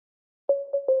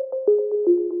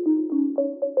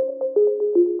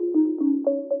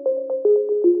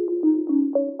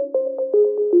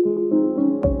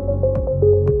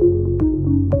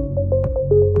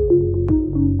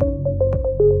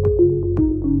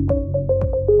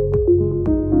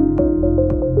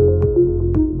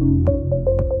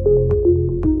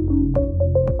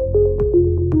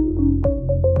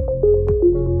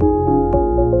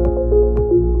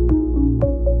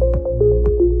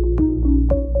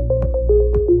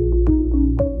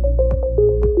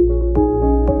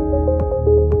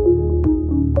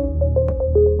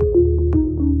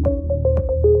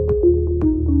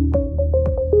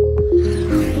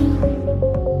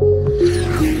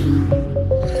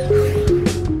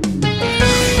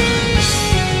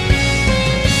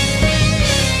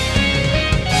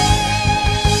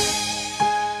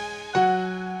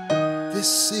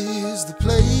This is the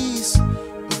place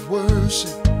of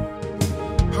worship.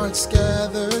 Hearts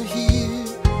gather here,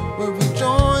 where we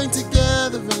join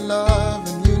together in love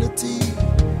and unity.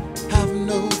 Have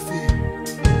no fear,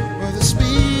 where the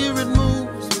Spirit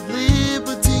moves with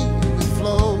liberty. We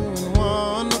flow in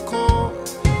one accord.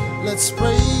 Let's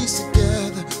praise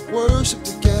together, worship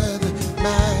together,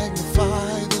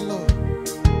 magnify the Lord.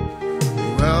 We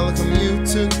welcome you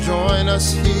to join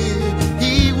us here.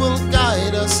 He will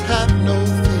guide us, have no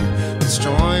fear. Let's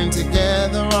join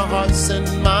together our hearts and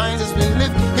minds as we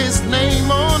lift His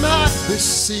name on high.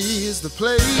 This is the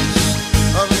place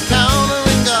of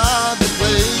encountering God, the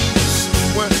place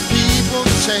where people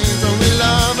change when we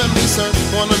love and we serve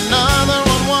one another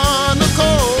on one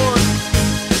accord.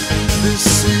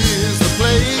 This is the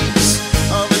place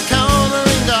of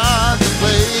encountering God, the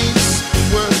place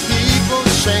where people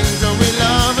change when we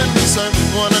love and we serve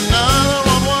one another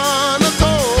on one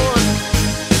accord.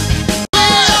 We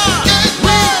are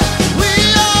Gateway.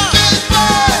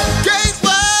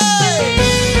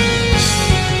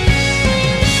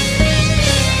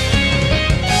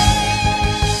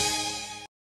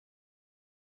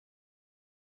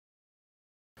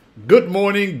 Good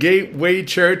morning, Gateway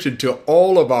Church, and to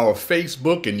all of our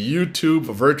Facebook and YouTube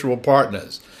virtual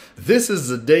partners. This is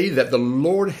the day that the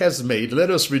Lord has made. Let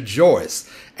us rejoice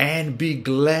and be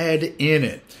glad in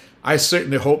it. I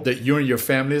certainly hope that you and your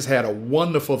families had a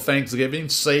wonderful Thanksgiving,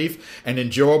 safe and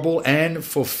enjoyable and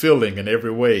fulfilling in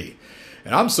every way.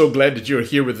 And I'm so glad that you're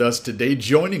here with us today,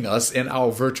 joining us in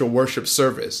our virtual worship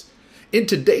service. In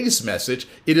today's message,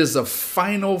 it is a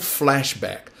final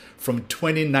flashback from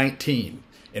 2019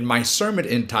 in my sermon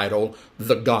entitled,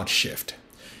 The God Shift.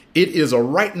 It is a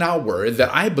right now word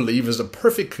that I believe is a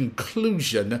perfect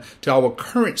conclusion to our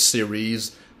current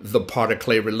series, The Pot of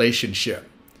Clay Relationship.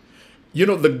 You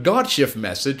know, the God Shift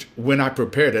message, when I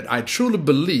prepared it, I truly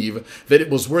believe that it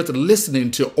was worth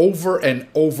listening to over and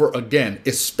over again,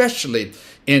 especially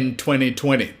in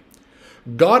 2020.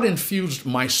 God infused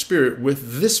my spirit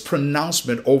with this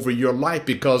pronouncement over your life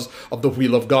because of the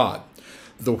will of God.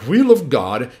 The will of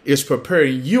God is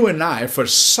preparing you and I for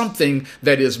something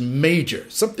that is major.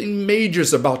 Something major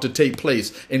is about to take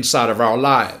place inside of our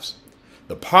lives.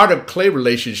 The Pot of Clay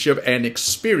relationship and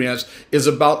experience is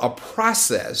about a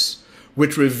process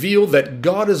which reveal that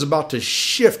God is about to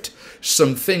shift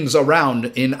some things around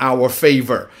in our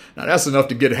favor. Now that's enough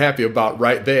to get happy about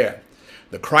right there.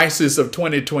 The crisis of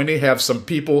 2020 have some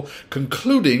people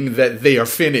concluding that they are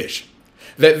finished,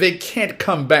 that they can't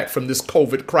come back from this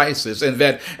COVID crisis, and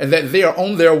that they are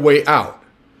on their way out.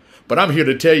 But I'm here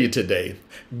to tell you today,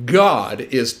 God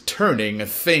is turning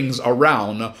things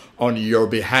around on your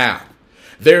behalf.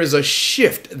 There is a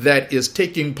shift that is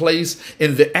taking place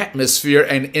in the atmosphere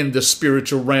and in the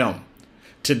spiritual realm.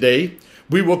 Today,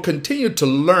 we will continue to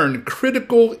learn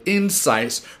critical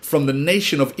insights from the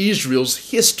nation of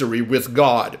Israel's history with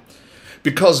God.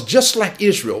 Because just like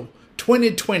Israel,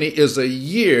 2020 is a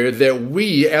year that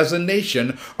we as a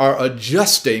nation are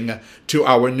adjusting to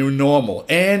our new normal.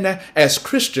 And as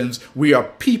Christians, we are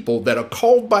people that are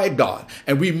called by God,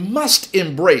 and we must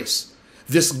embrace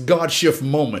this God shift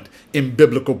moment in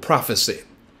biblical prophecy.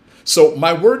 So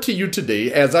my word to you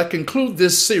today as I conclude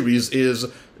this series is,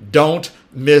 don't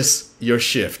miss your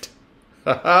shift.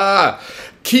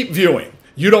 Keep viewing.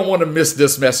 You don't want to miss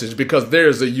this message because there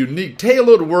is a unique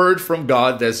tailored word from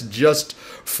God that's just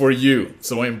for you.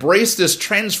 So embrace this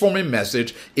transforming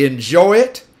message, enjoy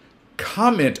it,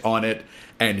 comment on it,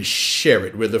 and share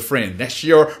it with a friend. That's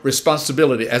your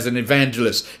responsibility as an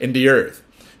evangelist in the earth.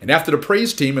 And after the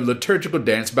praise team and liturgical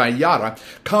dance by Yada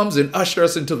comes and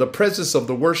ushers us into the presence of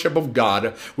the worship of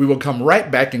God, we will come right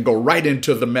back and go right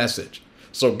into the message.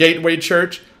 So Gateway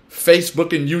Church,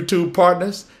 Facebook and YouTube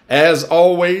partners. As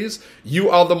always, you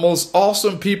are the most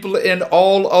awesome people in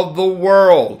all of the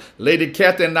world. Lady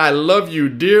Kathy and I love you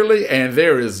dearly, and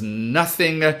there is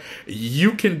nothing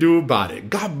you can do about it.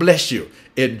 God bless you.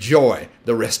 Enjoy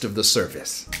the rest of the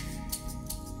service.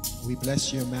 We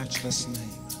bless your matchless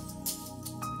name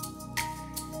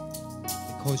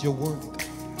because you're worthy, God.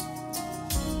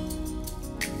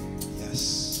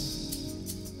 Yes.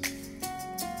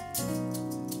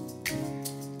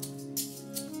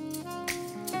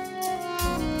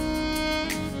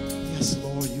 Yes,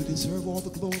 Lord, you deserve all the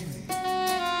glory.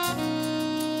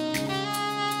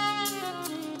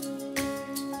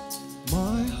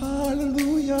 My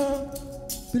hallelujah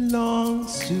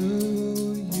belongs to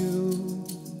you.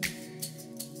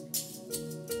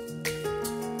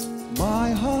 My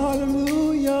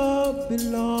hallelujah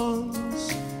belongs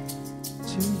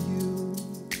to you.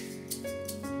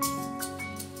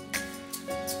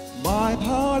 My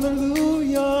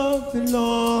hallelujah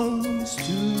belongs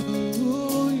to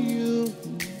you.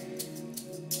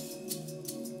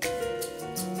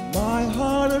 My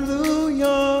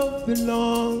hallelujah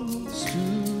belongs to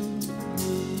you.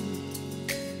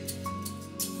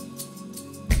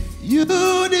 You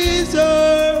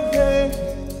deserve it.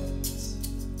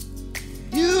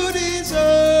 You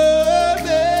deserve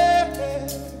it.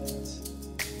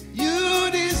 You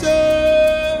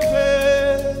deserve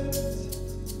it.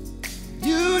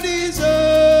 You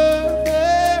deserve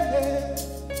it.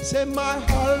 Say my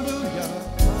hallelujah.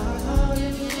 My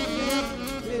hallelujah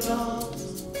belongs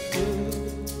to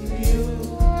you.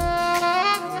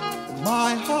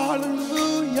 My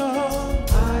hallelujah.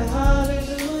 My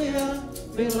hallelujah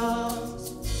belongs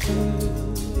to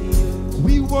you.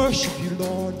 We worship you,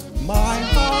 Lord. My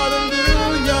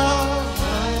hallelujah.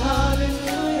 My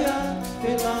hallelujah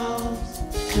belongs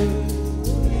to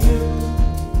you.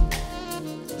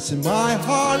 Say my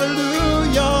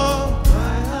hallelujah.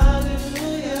 My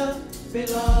hallelujah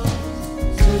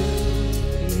belongs to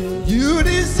you. You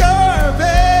deserve it.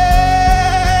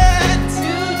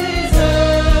 You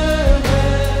deserve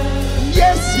it.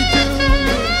 Yes, you do.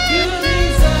 You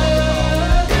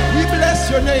deserve it. We bless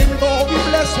your name, Lord. We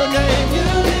bless your name. You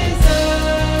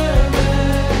deserve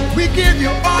it. We give you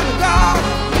honor, God.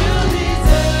 You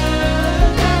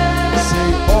deserve it. Say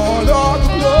all of the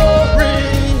glory.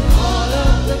 All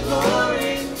of the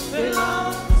glory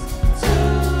belongs to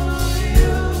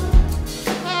you.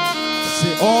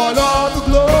 Say all of the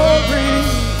glory.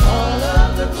 All of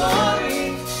the glory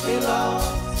belongs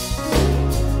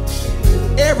to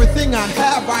you. Everything I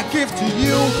have, I give to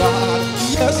you, God.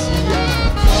 Yes, yeah.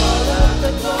 All of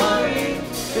the glory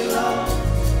belongs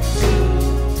to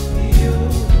you.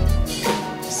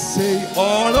 Say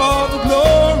all of the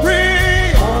glory.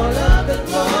 All of the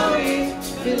glory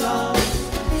belongs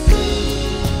to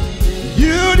you.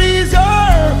 You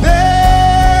deserve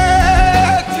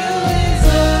it. You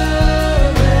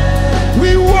deserve it.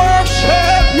 We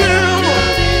worship you. You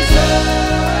deserve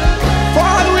it.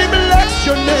 Father, we bless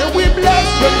your name. We bless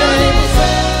your name. You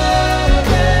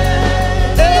deserve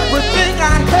it. Everything I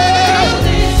have,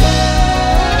 you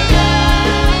deserve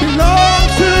it.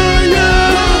 Belongs to you.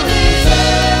 You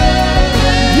deserve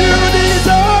it. You deserve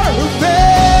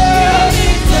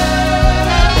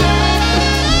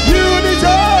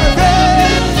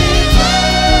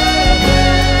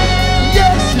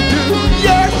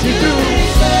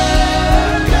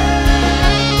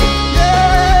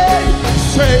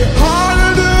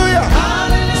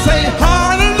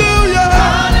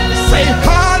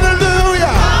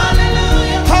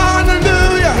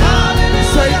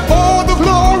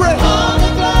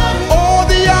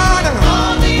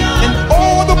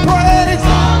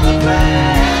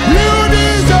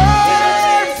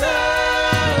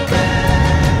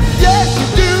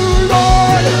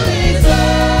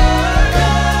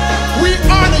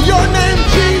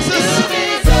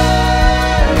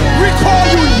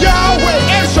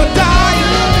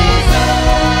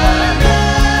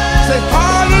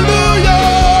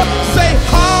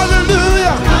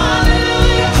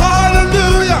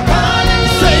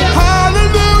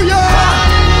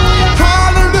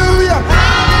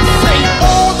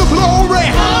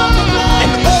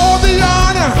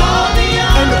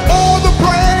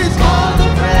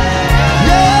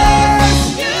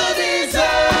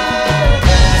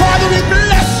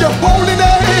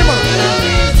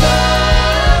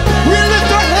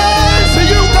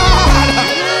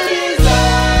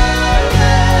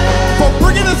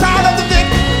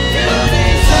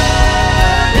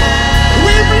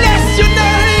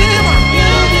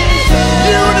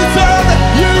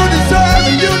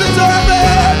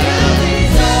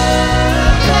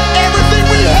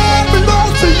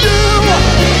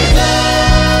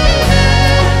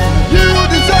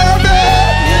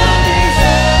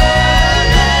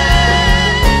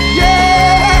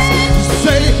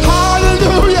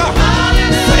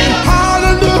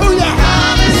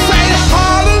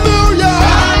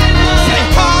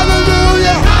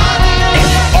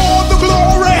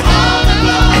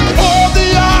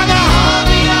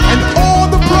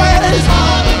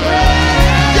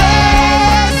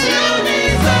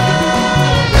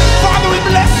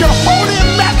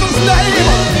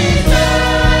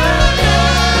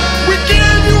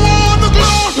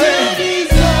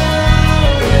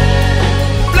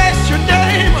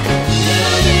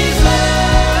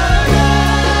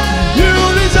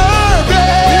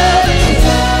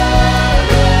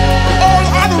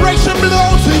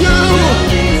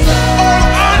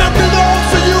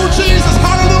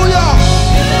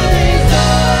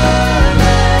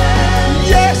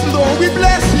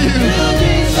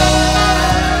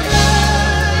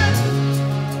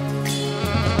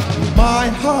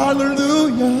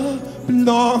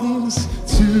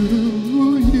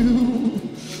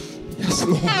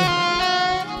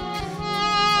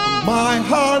My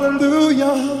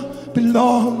hallelujah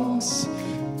belongs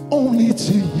only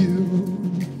to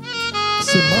you.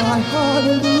 Say my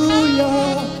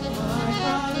hallelujah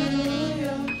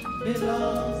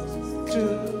belongs to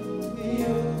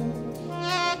you.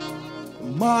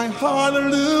 My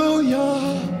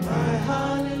hallelujah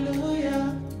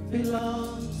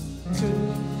belongs to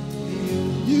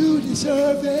you. You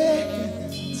deserve it.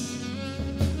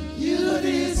 You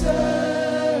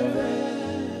deserve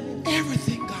it.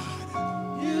 Everything,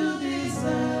 God. You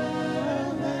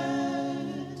deserve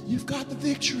it. You've got the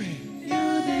victory.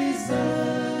 You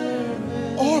deserve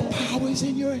it. All power is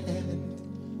in your hand.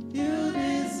 You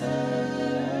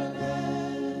deserve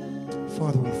it.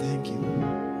 Father, we thank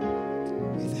you.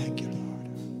 We thank you,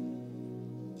 Lord.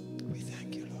 We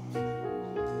thank you, Lord.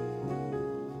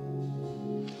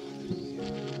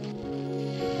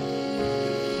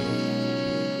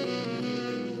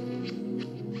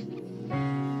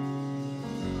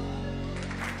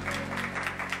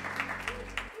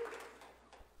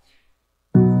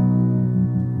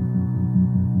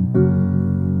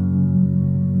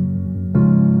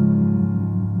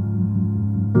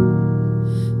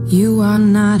 You are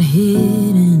not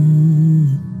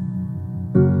hidden.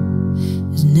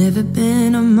 There's never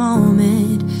been a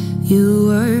moment you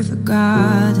were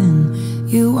forgotten.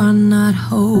 You are not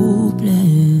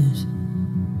hopeless.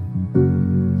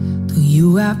 Though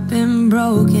you have been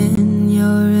broken,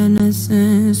 your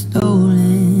innocence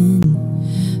stolen,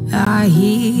 I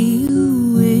hear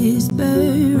you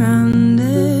whisper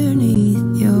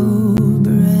underneath your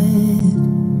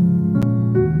breath.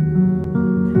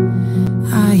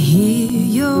 I hear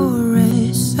your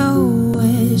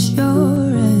SOS,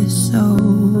 your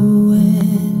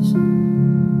SOS.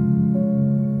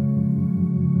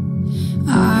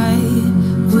 I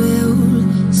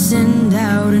will send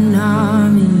out an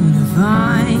army to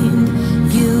find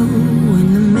you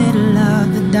in the middle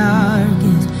of the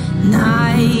darkest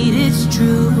night. It's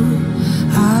true,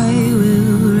 I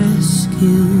will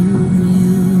rescue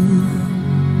you.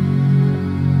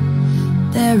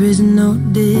 There is no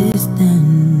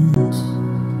distance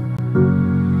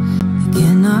that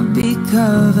cannot be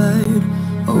covered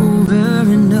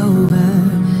over and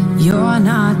over. You're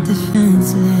not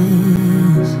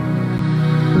defenseless.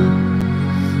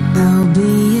 I'll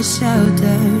be your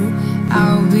shelter,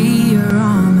 I'll be your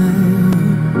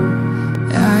armor.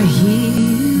 I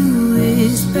hear you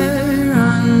whisper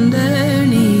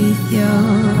underneath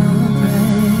your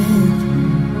breath.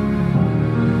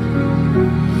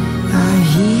 I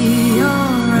hear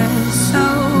your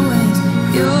SOS,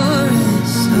 your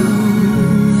SOS.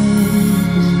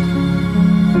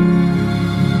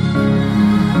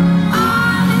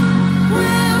 I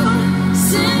will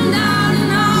send out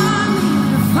an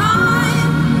army to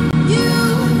find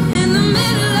you in the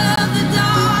middle of the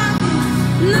darkest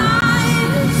night.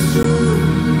 It's true,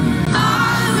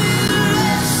 I will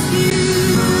rescue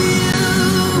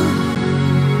you.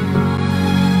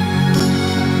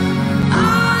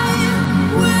 I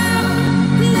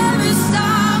will never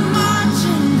stop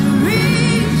marching to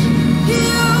reach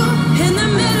you in the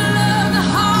middle of the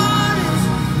hardest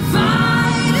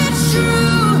fight. It's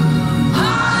true, I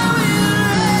will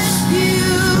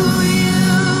rescue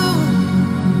you.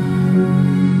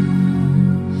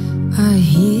 I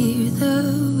hear the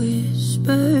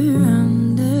whisper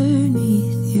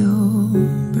underneath your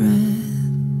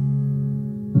breath.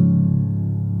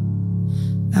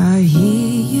 I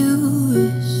hear you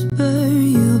whisper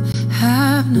you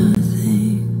have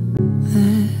nothing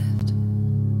left.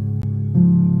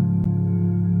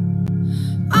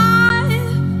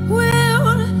 I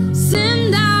will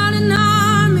send out an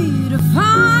army to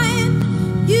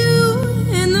find you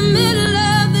in the middle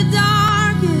of the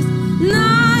darkest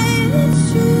night.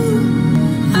 It's true,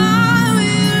 I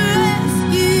will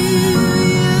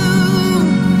rescue you.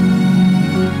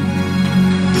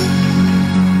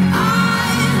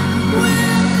 I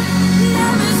will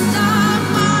never stop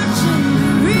marching to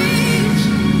reach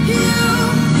you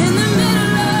in the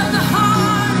middle of the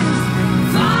hardest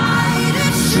fight.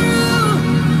 It's true,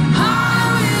 I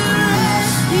will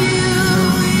rescue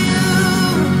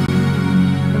you.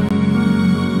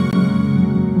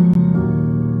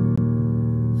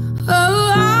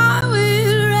 Oh, I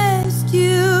will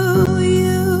rescue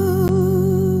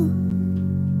you.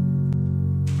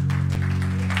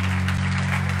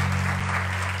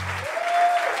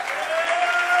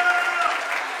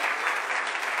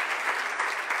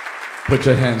 Put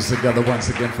your hands together once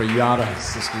again for Yada.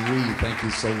 Sister Reed, thank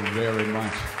you so very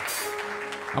much.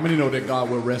 How many know that God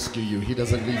will rescue you? He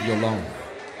doesn't leave you alone.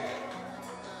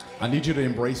 I need you to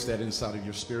embrace that inside of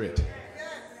your spirit,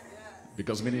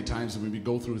 Because many times when we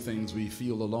go through things, we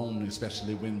feel alone,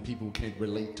 especially when people can't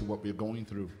relate to what we're going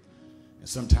through. And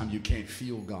sometimes you can't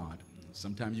feel God.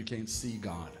 Sometimes you can't see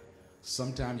God.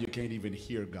 Sometimes you can't even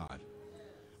hear God.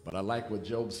 But I like what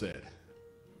Job said.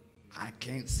 I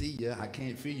can't see you, I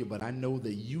can't feel you, but I know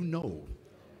that you know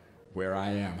where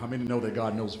I am. How many know that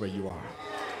God knows where you are?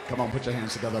 Come on, put your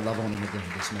hands together, love on him again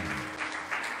this morning.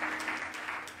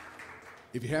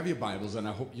 If you have your Bibles, and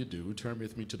I hope you do, turn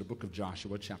with me to the book of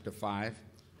Joshua, chapter 5.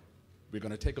 We're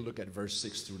going to take a look at verse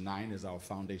 6 through 9 as our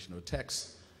foundational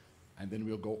text, and then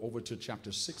we'll go over to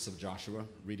chapter 6 of Joshua,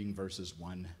 reading verses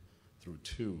 1 through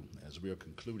 2, as we are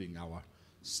concluding our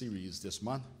series this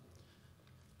month,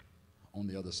 On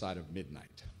the Other Side of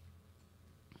Midnight.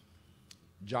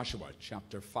 Joshua,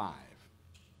 chapter 5,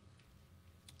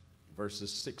 verses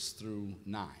 6 through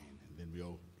 9, and then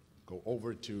we'll go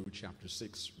over to chapter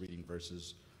 6, reading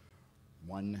verses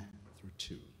 1 through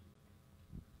 2.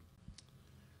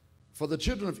 For the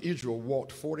children of Israel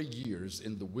walked 40 years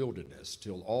in the wilderness,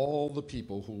 till all the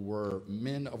people who were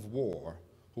men of war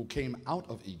who came out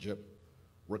of Egypt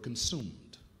were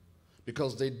consumed,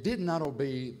 because they did not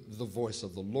obey the voice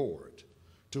of the Lord,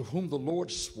 to whom the Lord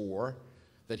swore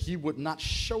that he would not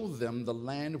show them the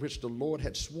land which the Lord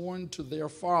had sworn to their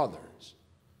fathers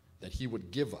that he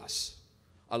would give us,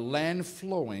 a land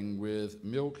flowing with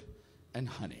milk and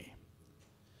honey.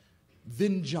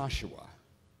 Then Joshua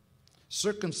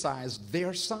circumcised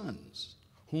their sons,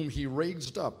 whom he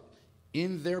raised up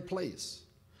in their place,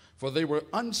 for they were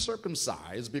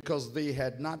uncircumcised because they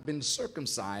had not been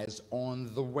circumcised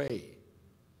on the way.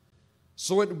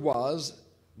 So it was,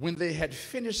 when they had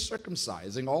finished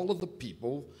circumcising all of the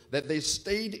people, that they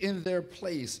stayed in their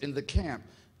place in the camp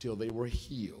till they were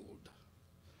healed.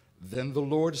 Then the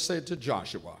Lord said to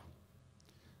Joshua,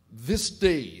 this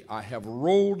day I have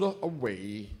rolled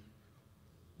away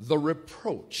the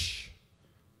reproach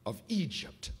of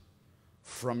Egypt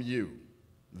from you.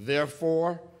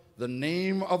 Therefore, the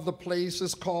name of the place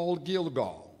is called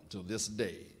Gilgal to this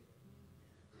day.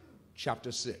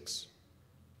 Chapter 6,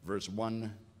 verse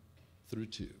 1 through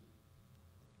 2.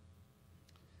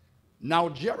 Now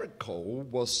Jericho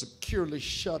was securely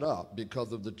shut up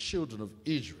because of the children of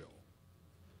Israel.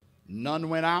 None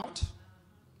went out,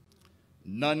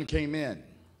 none came in.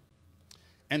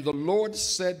 And the Lord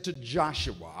said to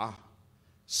Joshua,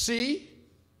 see,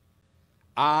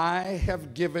 I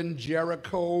have given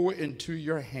Jericho into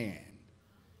your hand,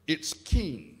 its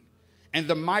king, and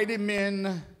the mighty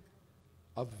men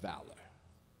of valor.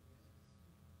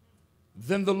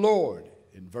 Then the Lord,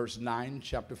 in verse 9,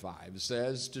 chapter 5,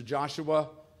 says to Joshua,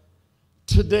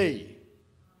 today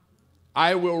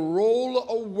I will roll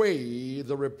away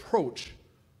the reproach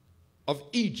of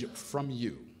Egypt from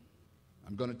you.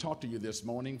 I'm going to talk to you this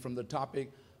morning from the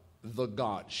topic, the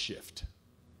God shift.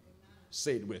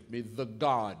 Say it with me, the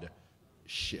God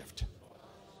shift.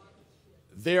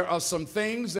 There are some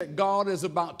things that God is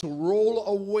about to roll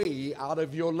away out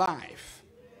of your life.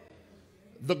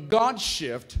 The God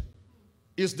shift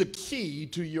is the key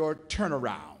to your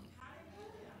turnaround.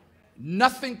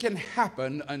 Nothing can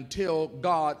happen until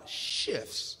God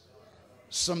shifts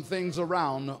some things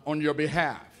around on your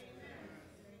behalf.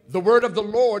 The word of the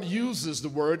Lord uses the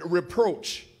word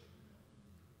reproach.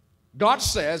 God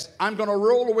says, I'm going to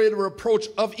roll away the reproach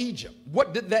of Egypt.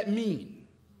 What did that mean?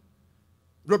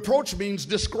 Reproach means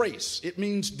disgrace. It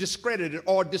means discredited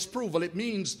or disapproval. It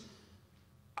means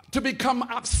to become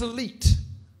obsolete.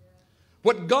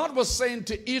 What God was saying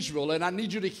to Israel, and I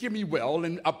need you to hear me well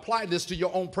and apply this to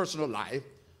your own personal life,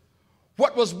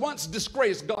 what was once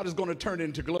disgrace, God is going to turn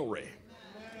into glory.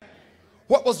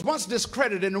 What was once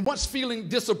discredited and once feeling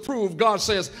disapproved, God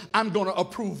says, I'm going to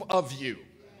approve of you.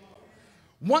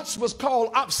 Once was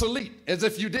called obsolete, as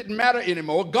if you didn't matter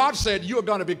anymore, God said you're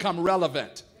going to become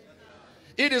relevant.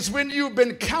 It is when you've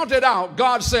been counted out,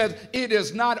 God said, it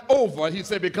is not over. He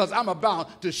said, because I'm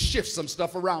about to shift some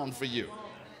stuff around for you.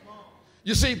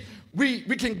 You see, we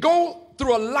can go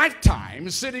through a lifetime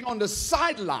sitting on the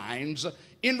sidelines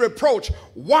in reproach,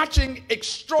 watching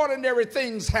extraordinary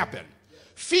things happen,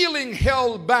 feeling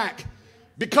held back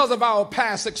because of our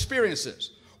past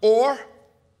experiences. Or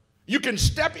you can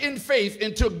step in faith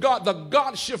into God, the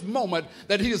God shift moment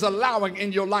that he is allowing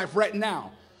in your life right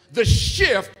now. The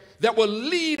shift that will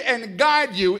lead and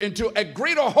guide you into a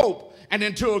greater hope and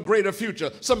into a greater future.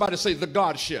 Somebody say the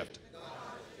God shift.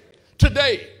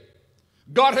 Today,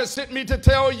 God has sent me to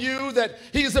tell you that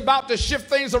he's about to shift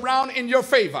things around in your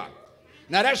favor.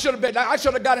 Now that should have been, I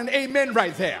should have got an amen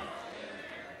right there.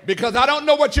 Because I don't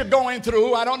know what you're going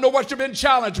through. I don't know what you've been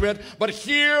challenged with. But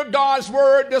hear God's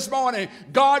word this morning.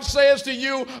 God says to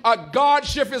you, a God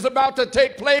shift is about to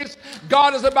take place.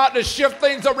 God is about to shift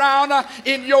things around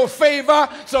in your favor.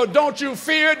 So don't you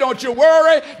fear. Don't you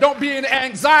worry. Don't be in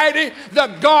anxiety.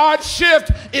 The God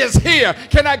shift is here.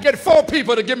 Can I get 4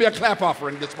 people to give me a clap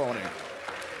offering this morning?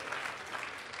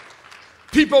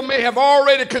 People may have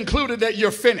already concluded that you're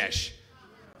finished.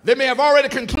 They may have already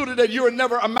concluded that you will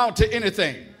never amount to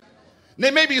anything. They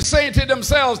may be saying to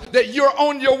themselves that you're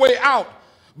on your way out.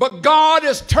 But God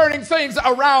is turning things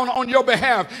around on your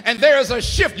behalf. And there is a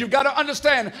shift. You've got to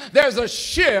understand, there's a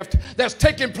shift that's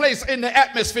taking place in the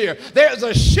atmosphere. There's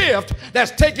a shift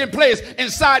that's taking place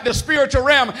inside the spiritual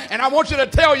realm. And I want you to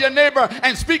tell your neighbor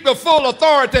and speak with full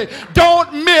authority,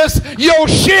 don't miss your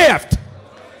shift.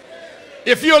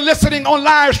 If you're listening on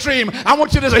live stream, I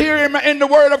want you to hear him in the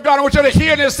word of God. I want you to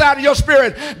hear it inside of your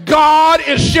spirit. God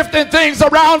is shifting things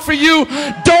around for you.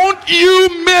 Don't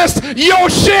you miss your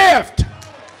shift.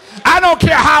 I don't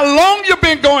care how long you've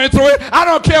been going through it. I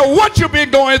don't care what you've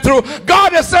been going through.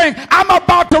 God is saying, I'm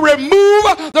about to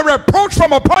remove the reproach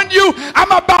from upon you.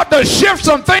 I'm about to shift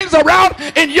some things around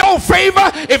in your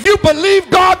favor. If you believe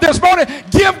God this morning,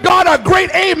 give God a great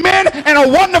amen and a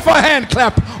wonderful hand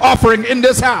clap offering in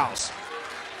this house.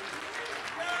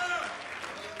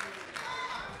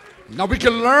 Now we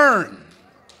can learn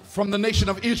from the nation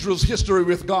of Israel's history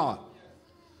with God.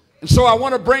 And so I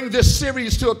want to bring this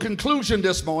series to a conclusion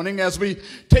this morning as we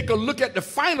take a look at the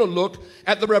final look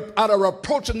at a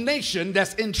reproaching nation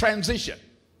that's in transition.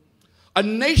 A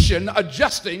nation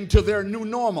adjusting to their new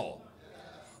normal.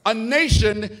 A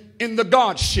nation in the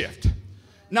God shift.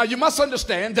 Now you must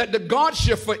understand that the God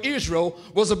shift for Israel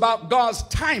was about God's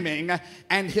timing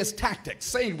and his tactics.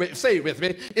 Say it with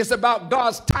me. It's about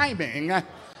God's timing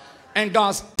and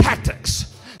God's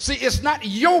tactics. See, it's not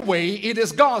your way, it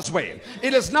is God's way.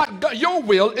 It is not your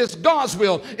will, it's God's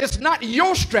will. It's not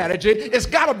your strategy, it's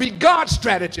got to be God's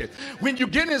strategy. When you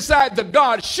get inside the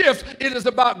God shift, it is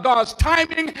about God's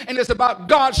timing and it's about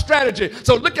God's strategy.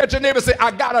 So look at your neighbor and say,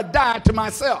 I got to die to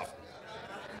myself.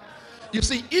 You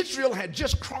see, Israel had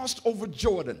just crossed over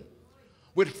Jordan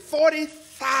with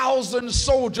 40,000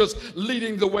 soldiers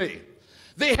leading the way.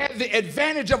 They had the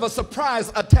advantage of a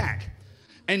surprise attack.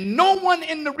 And no one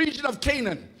in the region of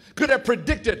Canaan could have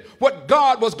predicted what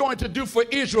God was going to do for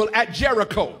Israel at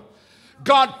Jericho.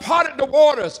 God parted the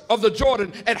waters of the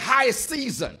Jordan at high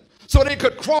season so they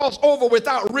could cross over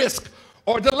without risk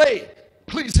or delay.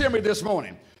 Please hear me this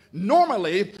morning.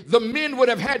 Normally, the men would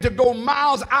have had to go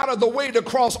miles out of the way to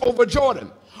cross over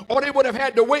Jordan, or they would have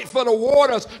had to wait for the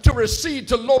waters to recede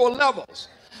to lower levels.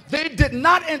 They did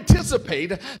not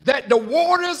anticipate that the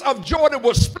waters of Jordan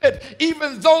would split,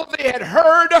 even though they had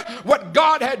heard what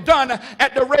God had done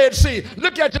at the Red Sea.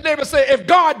 Look at your neighbor and say, if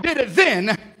God did it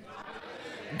then,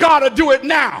 God will do it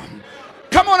now.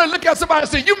 Come on and look at somebody and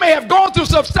say, you may have gone through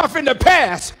some stuff in the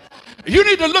past. You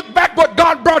need to look back what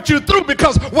God brought you through,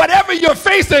 because whatever you're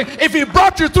facing, if he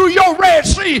brought you through your Red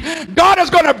Sea, God is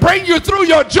going to bring you through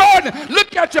your Jordan.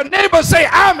 Look at your neighbor and say,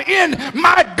 I'm in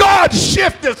my God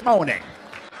shift this morning.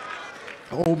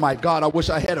 Oh my God, I wish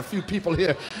I had a few people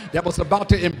here that was about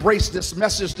to embrace this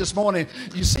message this morning.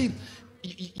 You see,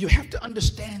 you have to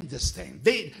understand this thing.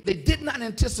 They did not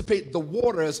anticipate the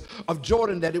waters of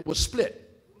Jordan, that it was split.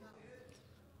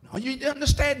 Now you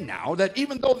understand now that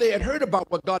even though they had heard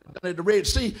about what God had done at the Red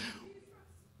Sea,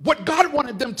 what God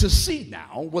wanted them to see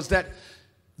now was that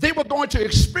they were going to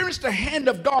experience the hand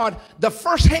of God, the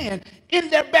first hand, in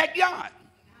their backyard.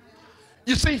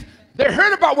 You see, they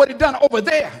heard about what he'd done over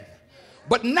there.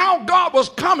 But now God was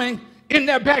coming in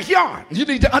their backyard. You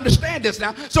need to understand this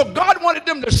now. So God wanted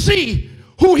them to see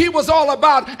who he was all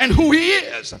about and who he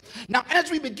is. Now, as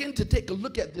we begin to take a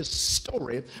look at this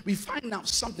story, we find out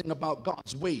something about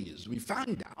God's ways. We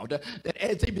find out that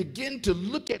as they begin to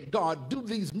look at God do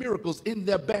these miracles in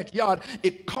their backyard,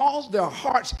 it caused their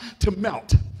hearts to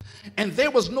melt. And there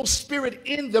was no spirit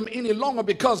in them any longer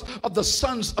because of the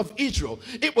sons of Israel.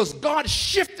 It was God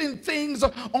shifting things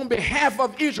on behalf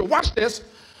of Israel. Watch this.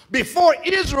 Before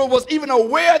Israel was even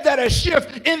aware that a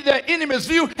shift in their enemy's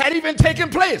view had even taken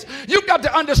place. You've got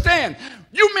to understand,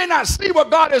 you may not see what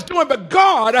God is doing, but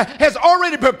God has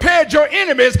already prepared your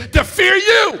enemies to fear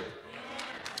you.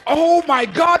 Oh my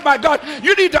God, my God.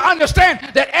 You need to understand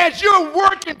that as you're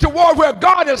working toward where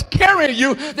God is carrying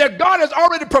you, that God has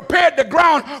already prepared the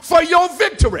ground for your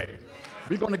victory.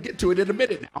 We're going to get to it in a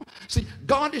minute now. See,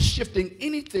 God is shifting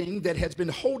anything that has been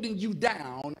holding you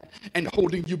down and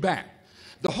holding you back.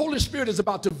 The Holy Spirit is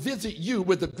about to visit you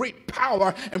with a great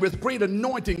power and with great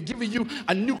anointing, giving you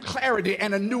a new clarity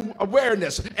and a new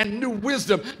awareness and new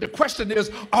wisdom. The question is,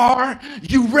 are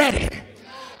you ready?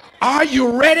 Are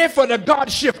you ready for the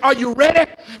God shift? Are you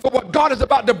ready for what God is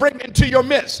about to bring into your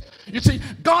midst? You see,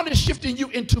 God is shifting you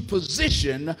into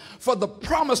position for the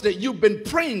promise that you've been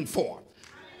praying for.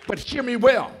 But hear me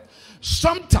well.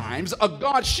 Sometimes a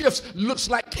God shift looks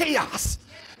like chaos.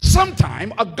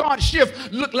 Sometimes a God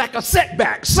shift looks like a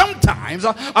setback. Sometimes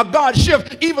a God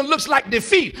shift even looks like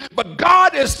defeat. But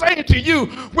God is saying to you,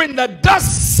 when the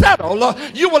dust settles,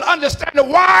 you will understand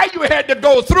why you had to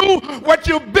go through what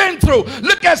you've been through.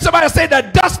 Look at somebody and say,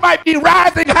 the dust might be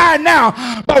rising high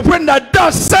now, but when the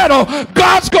dust settles,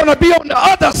 God's going to be on the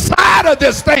other side of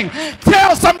this thing.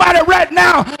 Tell somebody right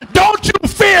now, don't you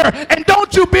fear and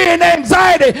don't you be in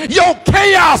anxiety. Your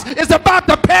chaos is about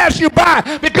to pass you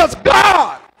by because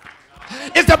God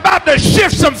is about to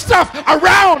shift some stuff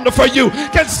around for you.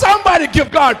 Can somebody give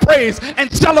God praise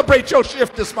and celebrate your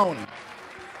shift this morning?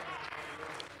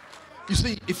 You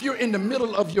see, if you're in the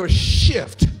middle of your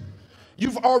shift,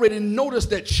 you've already noticed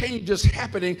that change is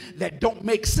happening that don't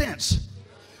make sense.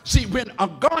 See, when a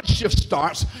God shift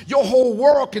starts, your whole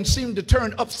world can seem to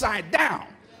turn upside down.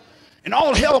 And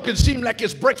all hell can seem like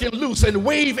it's breaking loose, and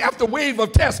wave after wave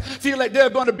of tests feel like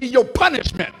they're going to be your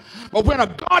punishment. But when a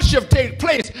God shift takes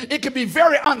place, it can be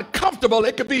very uncomfortable.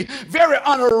 It can be very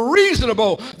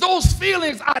unreasonable. Those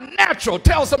feelings are natural.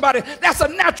 Tell somebody, that's a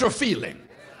natural feeling.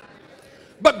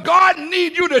 But God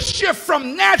needs you to shift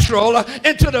from natural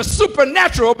into the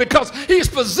supernatural because he's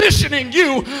positioning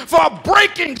you for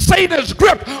breaking Satan's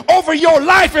grip over your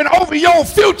life and over your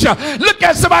future. Look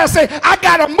at somebody and say, I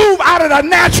got to move out of the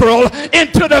natural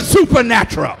into the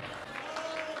supernatural.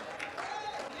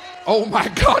 Oh my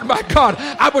God, my God.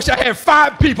 I wish I had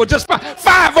 5 people, just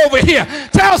five over here.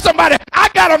 Tell somebody, I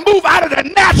got to move out of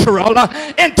the natural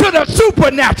into the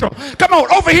supernatural. Come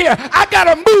on, over here. I got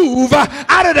to move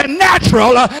out of the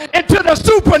natural into the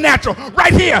supernatural.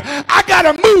 Right here. I got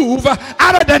to move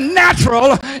out of the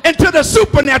natural into the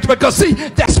supernatural because, see,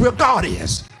 that's where God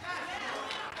is.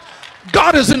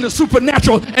 God is in the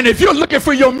supernatural, and if you're looking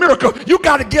for your miracle, you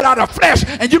got to get out of flesh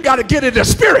and you got to get in the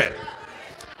spirit.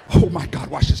 Oh my God,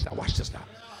 watch this now, watch this now.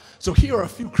 So here are a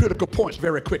few critical points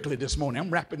very quickly this morning. I'm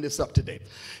wrapping this up today.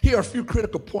 Here are a few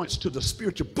critical points to the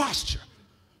spiritual posture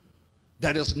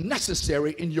that is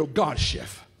necessary in your God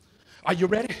shift. Are you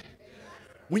ready?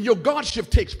 When your God shift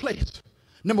takes place,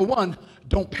 number 1,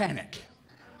 don't panic.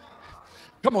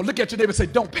 Come on, look at your neighbor and say,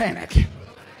 don't panic.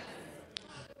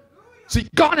 See,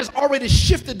 God has already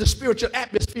shifted the spiritual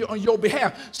atmosphere on your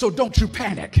behalf, so don't you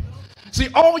panic. See,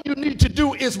 all you need to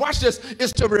do is, watch this,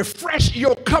 is to refresh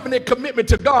your covenant commitment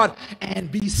to God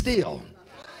and be still.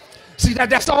 See,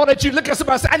 that's all that you look at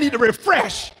somebody and say, I need to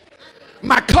refresh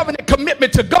my covenant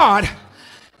commitment to God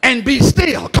and be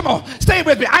still. Come on, stay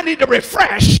with me. I need to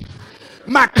refresh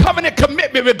my covenant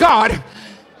commitment with God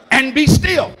and be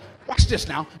still. Watch this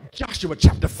now. Joshua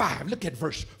chapter 5. Look at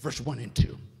verse 1 and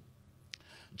 2.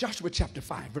 Joshua chapter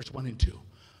 5, verse 1 and 2.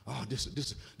 Oh, this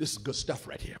is good stuff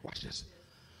right here. Watch this.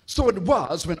 So it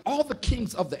was when all the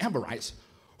kings of the Amorites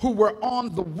who were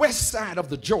on the west side of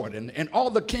the Jordan and all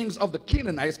the kings of the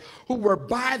Canaanites who were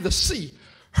by the sea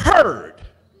heard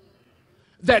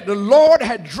that the Lord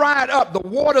had dried up the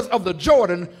waters of the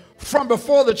Jordan from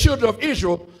before the children of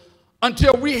Israel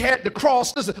until we had to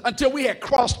cross, listen, until we had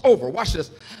crossed over. Watch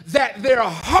this. That their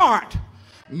heart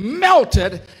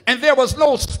melted and there was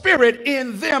no spirit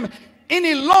in them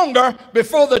any longer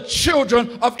before the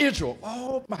children of Israel.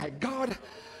 Oh my God.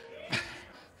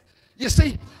 You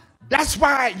see, that's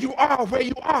why you are where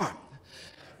you are.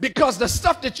 Because the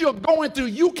stuff that you're going through,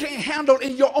 you can't handle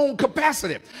in your own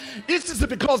capacity. This is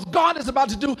because God is about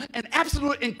to do an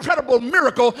absolute incredible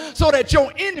miracle so that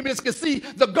your enemies can see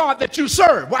the God that you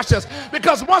serve. Watch this.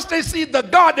 Because once they see the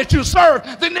God that you serve,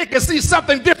 then they can see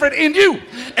something different in you.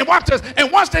 And watch this.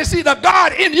 And once they see the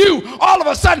God in you, all of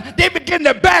a sudden they begin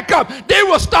to back up. They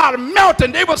will start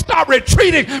melting. They will start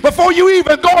retreating before you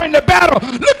even go into battle.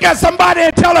 Look at somebody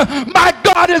and tell them, my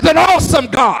God is an awesome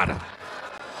God.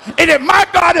 And if my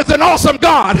God is an awesome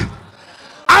God,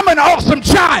 I'm an awesome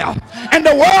child. And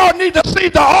the world needs to see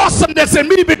the awesomeness in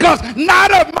me because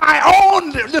not of my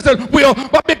own will,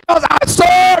 but because I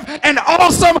serve an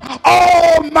awesome,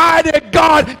 almighty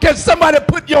God. Can somebody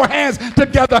put your hands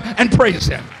together and praise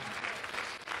him?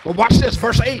 Well, watch this,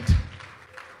 verse 8.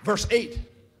 Verse 8.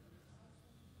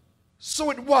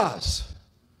 So it was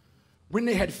when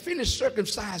they had finished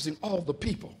circumcising all the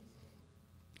people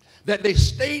that they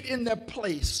stayed in their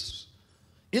place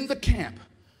in the camp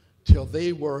till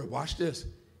they were, watch this,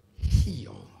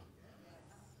 healed.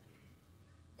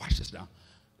 Watch this now.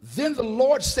 Then the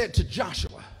Lord said to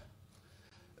Joshua,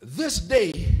 this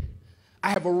day I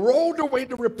have rolled away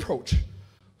the reproach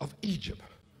of Egypt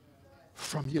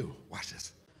from you. Watch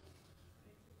this.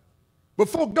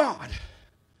 Before God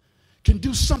can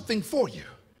do something for you,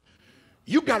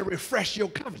 you got to refresh your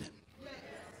covenant.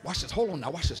 Watch this. Hold on now.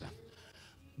 Watch this now.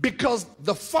 Because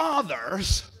the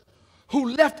fathers who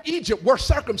left Egypt were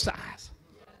circumcised.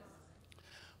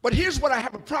 But here's what I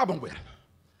have a problem with.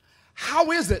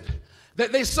 How is it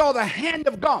that they saw the hand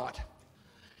of God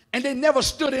and they never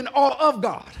stood in awe of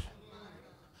God?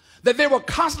 That they were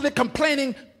constantly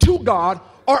complaining to God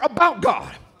or about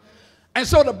God. And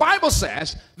so the Bible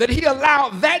says that he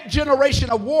allowed that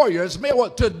generation of warriors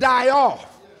to die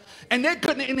off. And they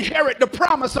couldn't inherit the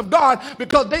promise of God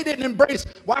because they didn't embrace,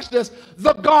 watch this,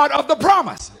 the God of the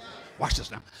promise. Watch this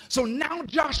now. So now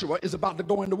Joshua is about to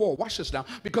go into war. Watch this now.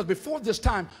 Because before this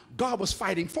time, God was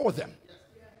fighting for them.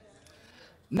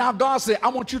 Now God said, I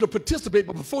want you to participate,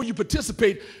 but before you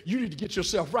participate, you need to get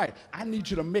yourself right. I need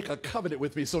you to make a covenant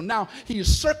with me. So now he is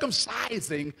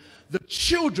circumcising the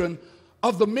children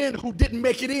of the men who didn't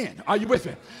make it in. Are you with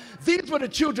me? These were the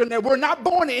children that were not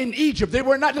born in Egypt. They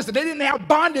were not, listen, they didn't have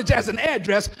bondage as an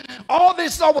address. All they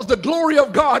saw was the glory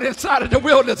of God inside of the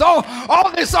wilderness.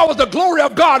 All they saw was the glory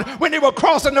of God when they were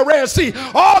crossing the Red Sea.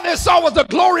 All they saw was the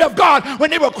glory of God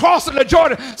when they were crossing the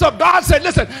Jordan. So God said,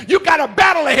 listen, you got a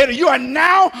battle ahead of you. You are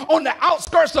now on the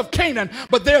outskirts of Canaan,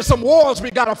 but there's some wars we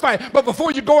got to fight. But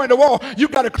before you go into war, you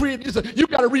got to create, you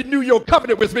got to renew your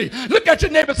covenant with me. Look at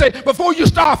your neighbor and say, before you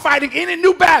start fighting any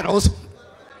new battles,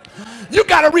 you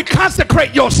got to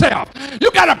reconsecrate yourself. You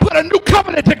got to put a new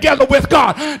covenant together with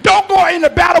God. Don't go into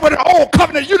battle with an old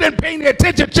covenant you didn't pay any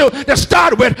attention to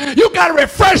start with. You got to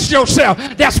refresh yourself.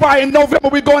 That's why in November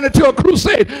we're going into a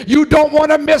crusade. You don't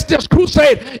want to miss this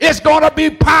crusade. It's going to be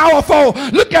powerful.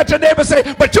 Look at your neighbor and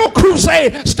say, but your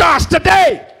crusade starts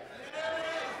today.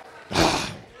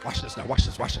 Watch this now. Watch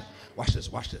this. Watch this. Watch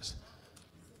this. Watch this.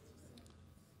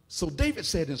 So David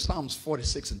said in Psalms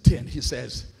 46:10, he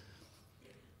says,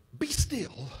 be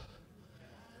still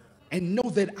and know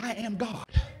that I am God.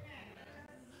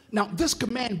 Now, this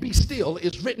command, be still,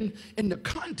 is written in the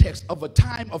context of a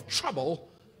time of trouble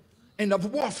and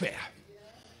of warfare.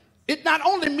 It not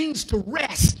only means to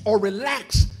rest or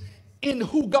relax in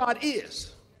who God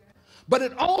is, but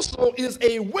it also is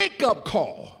a wake-up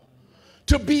call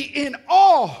to be in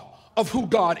awe of who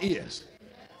God is.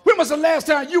 When was the last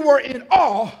time you were in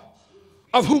awe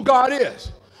of who God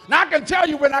is? Now I can tell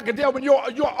you when I can tell when your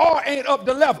awe ain't up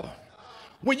to level.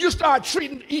 When you start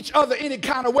treating each other any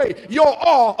kind of way, your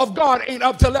awe of God ain't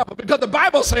up to level. Because the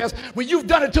Bible says, when you've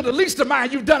done it to the least of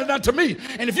mine, you've done it unto me.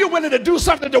 And if you're willing to do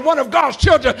something to one of God's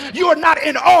children, you are not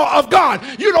in awe of God.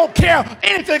 You don't care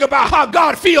anything about how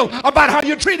God feels about how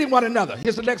you're treating one another.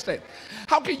 Here's the next thing.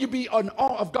 How can you be in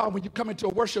awe of God when you come into a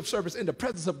worship service in the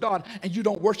presence of God and you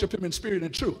don't worship him in spirit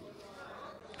and truth?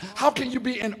 How can you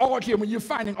be in awe here when you're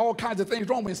finding all kinds of things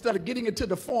wrong instead of getting into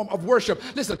the form of worship?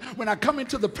 Listen, when I come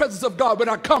into the presence of God, when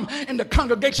I come in the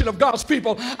congregation of God's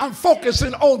people, I'm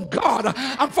focusing on God.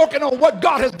 I'm focusing on what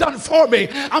God has done for me.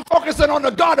 I'm focusing on the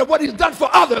God of what he's done for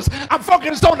others. I'm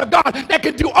focused on the God that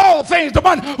can do all things, the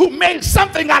one who made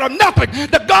something out of nothing.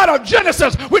 The God of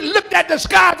Genesis, we looked at the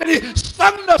skies and he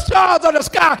sung the stars of the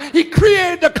sky. He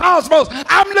created the cosmos.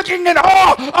 I'm looking in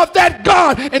awe of that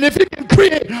God. And if he can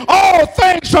create all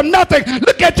things from nothing,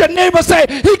 look at your neighbor and say,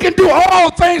 he can do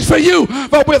all things for you.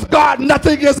 But with God,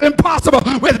 nothing is impossible.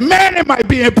 With man, it might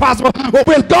be impossible. But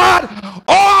with God,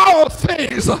 all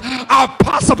things are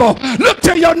possible. Look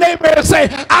to your neighbor and say,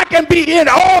 I can be in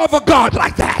awe of a God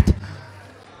like that.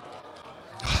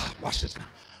 Watch this now.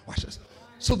 Watch this.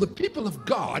 So the people of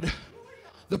God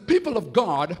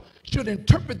should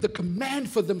interpret the command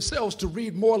for themselves to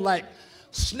read more like,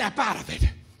 snap out of it.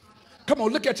 Come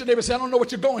on, look at your neighbor and say, I don't know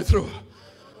what you're going through,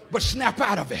 but snap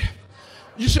out of it.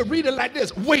 You should read it like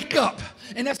this: wake up.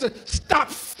 And that's to stop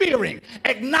fearing.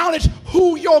 Acknowledge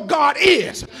who your God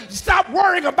is. Stop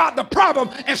worrying about the problem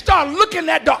and start looking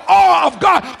at the awe of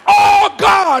God. Awe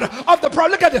God of the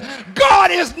problem. Look at this. God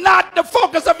is not the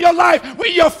focus of your life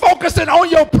when you're focusing on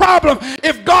your problem.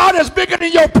 If God is bigger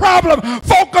than your problem,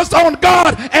 focus on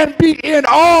God and be in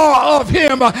awe of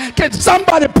him. Can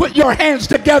somebody put your hands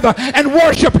together and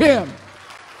worship him?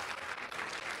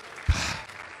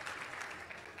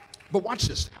 But watch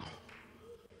this now.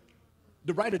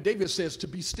 The writer David says to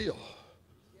be still.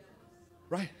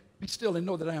 Right? Be still and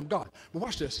know that I am God. But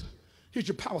watch this. Here's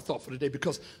your power thought for today,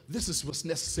 because this is what's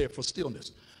necessary for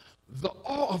stillness. The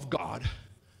awe of God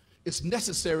is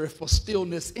necessary for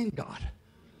stillness in God.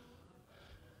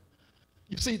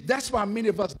 You see, that's why many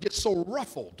of us get so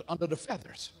ruffled under the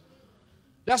feathers.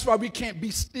 That's why we can't be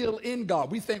still in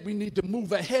God. We think we need to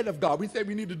move ahead of God. We think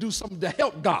we need to do something to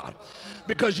help God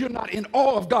because you're not in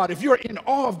awe of God. If you're in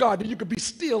awe of God, then you can be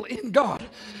still in God.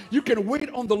 You can wait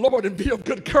on the Lord and be of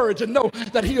good courage and know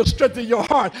that he'll strengthen your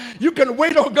heart. You can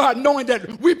wait on God knowing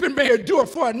that weeping may endure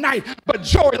for a night, but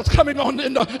joy is coming on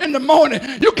in the morning.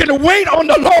 You can wait on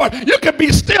the Lord. You can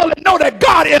be still and know that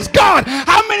God is God.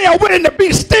 How many are willing to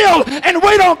be still and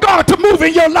wait on God to move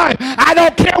in your life? I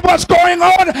don't care what's going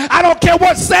on. I don't care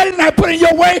what setting I put in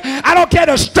your way. I don't care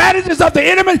the strategies of the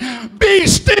enemy. Be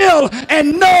still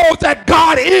and know that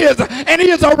God is, and he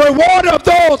is a rewarder of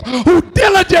those who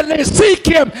diligently seek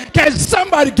him. Can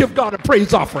somebody give God a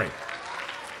praise offering?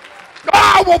 Oh,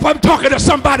 I hope I'm talking to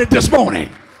somebody this morning.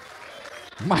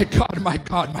 My God, my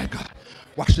God, my God.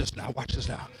 Watch this now, watch this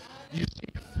now. You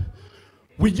see,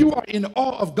 when you are in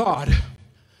awe of God,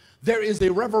 there is a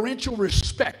reverential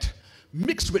respect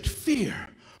mixed with fear,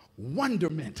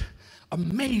 wonderment,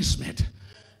 amazement.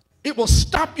 It will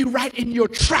stop you right in your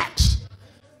tracks.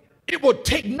 It will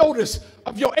take notice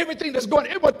of your everything that's going.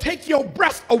 It will take your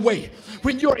breath away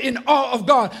when you're in awe of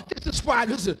God.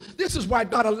 This is why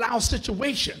God allows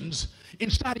situations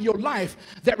inside of your life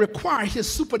that require his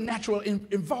supernatural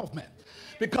involvement.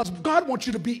 Because God wants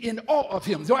you to be in awe of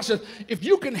him. So I said, if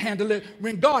you can handle it,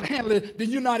 when God handled it, then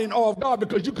you're not in awe of God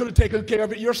because you could have taken care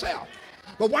of it yourself.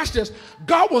 But watch this.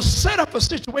 God will set up a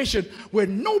situation where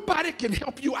nobody can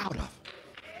help you out of.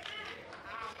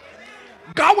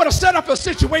 God would have set up a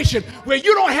situation where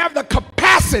you don't have the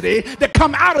capacity to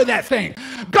come out of that thing.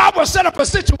 God will set up a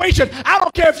situation. I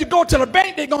don't care if you go to the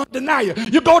bank, they're going to deny you.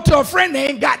 You go to a friend, they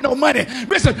ain't got no money.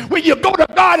 Listen, when you go to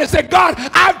God and say, God,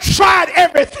 I've tried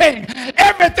everything.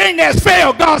 Everything has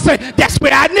failed. God say, that's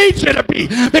where I need you to be.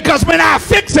 Because when I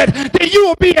fix it, then you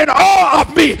will be in awe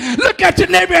of me. Look at your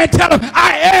neighbor and tell him,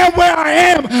 I am where I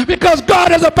am. Because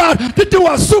God is about to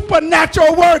do a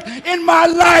supernatural work in my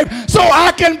life so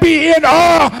I can be in awe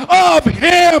of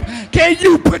him. Can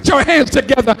you put your hands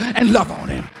together and love on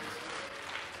him?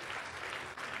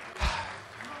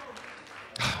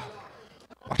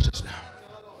 Watch this now.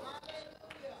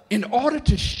 In order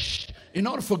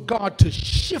for God to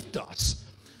shift us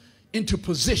into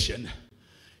position,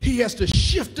 he has to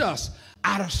shift us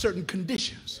out of certain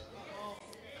conditions.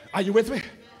 Are you with me?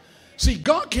 See,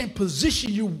 God can't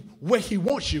position you where he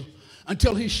wants you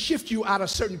until he shifts you out of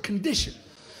certain conditions.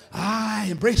 I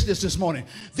embrace this morning.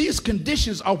 These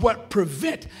conditions are what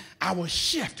prevent our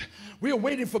shift. We are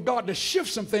waiting for God to shift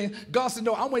some things. God said,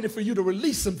 no, I'm waiting for you to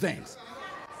release some things.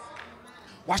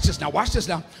 Watch this now, watch this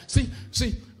now. See,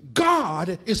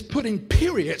 God is putting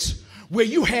periods where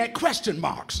you had question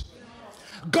marks.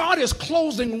 God is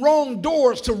closing wrong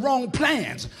doors to wrong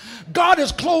plans. God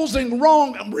is closing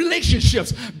wrong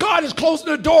relationships. God is closing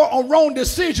the door on wrong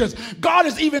decisions. God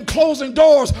is even closing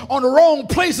doors on the wrong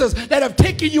places that have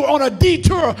taken you on a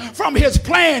detour from his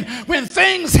plan. When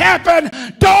things happen,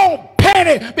 don't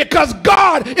panic because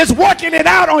God is working it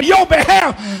out on your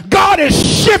behalf. God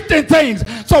is shifting things.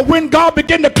 So when God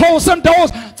begins to close some doors,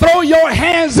 throw your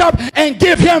hands up and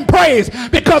give him praise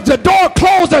because the door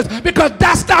closes because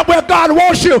that's not where God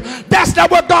wants you. That's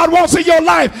not what God wants in your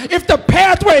life. If the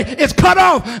pathway is cut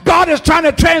off, God is trying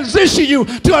to transition you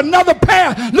to another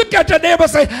path. Look at your neighbor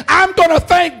and say, I'm going to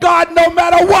thank God no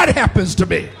matter what happens to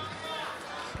me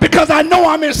because I know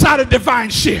I'm inside a divine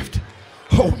shift.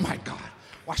 Oh my God.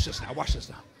 Watch this now, watch this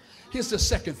now. Here's the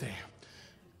second thing.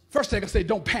 First thing I say,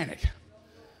 don't panic.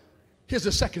 Here's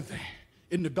the second thing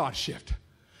in the God shift.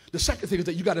 The second thing is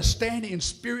that you got to stand in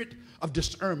spirit of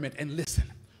discernment and listen.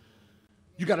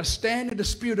 You got to stand in the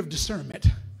spirit of discernment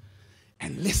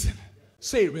and listen.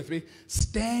 Say it with me.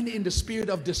 Stand in the spirit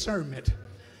of discernment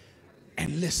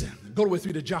and listen. Go with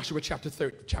me to Joshua chapter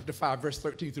 5, verse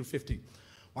 13 through 15.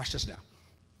 Watch this now.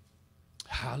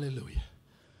 Hallelujah.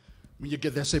 When you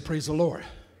get there, say, praise the Lord.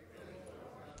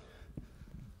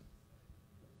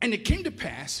 And it came to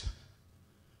pass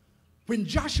when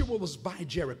Joshua was by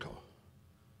Jericho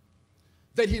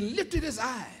that he lifted his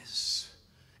eyes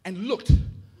and looked,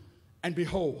 and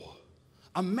behold,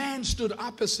 a man stood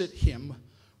opposite him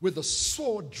with a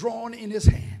sword drawn in his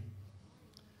hand.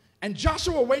 And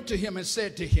Joshua went to him and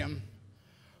said to him,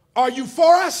 are you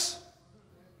for us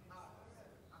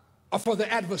or for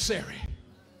the adversary?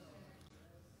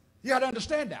 You got to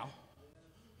understand now,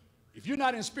 if you're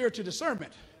not in spiritual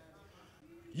discernment,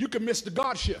 you can miss the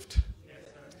God shift.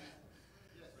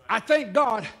 I thank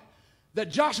God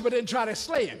that Joshua didn't try to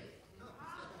slay him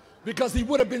because he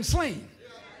would have been slain.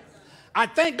 I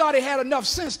thank God he had enough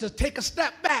sense to take a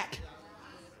step back,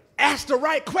 ask the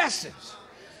right questions,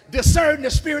 discern the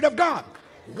Spirit of God.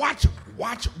 Watch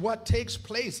what takes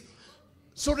place.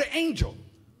 So the angel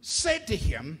said to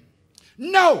him,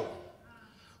 no,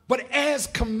 but as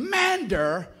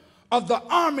commander of the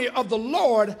army of the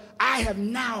Lord, I have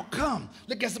now come.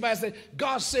 Look at somebody and say,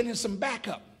 God's sending some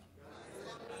backup.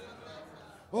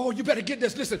 Oh, you better get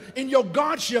this. Listen, in your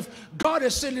God shift, God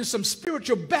is sending some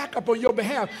spiritual backup on your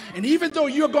behalf. And even though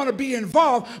you're going to be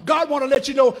involved, God want to let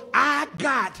you know, I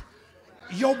got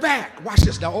your back. Watch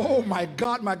this now. Oh, my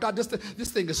God,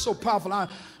 this thing is so powerful. I'm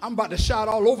about to shout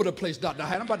all over the place, Dr.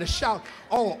 Hyde. I'm about to shout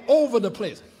all over the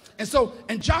place.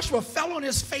 And Joshua fell on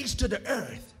his face to the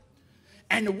earth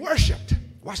and worshiped.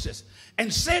 Watch this.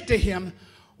 And said to him,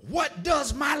 what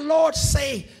does my Lord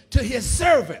say to his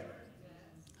servant?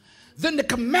 Then the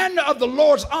commander of the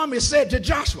Lord's army said to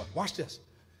Joshua, watch this.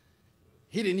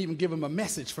 He didn't even give him a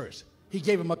message first. He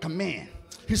gave him a command.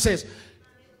 He says,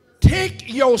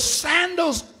 take your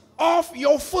sandals off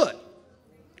your foot,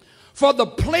 for the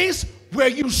place where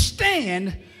you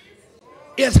stand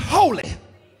is holy.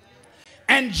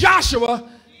 And Joshua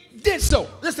did so.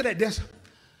 Listen at this.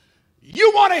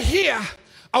 You want to hear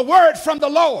a word from the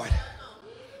Lord?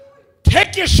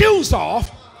 Take your shoes off.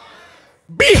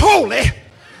 Be holy.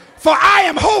 For I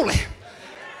am holy.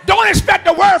 Don't expect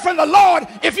a word from the Lord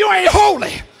if you ain't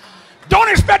holy. Don't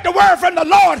expect a word from the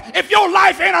Lord if your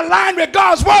life ain't aligned with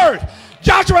God's word.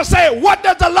 Joshua said, what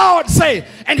does the Lord say?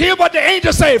 And hear what the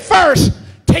angel say. First,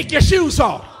 take your shoes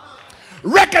off.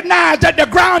 Recognize that the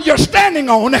ground you're standing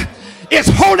on is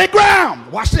holy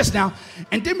ground. Watch this now.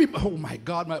 And then oh my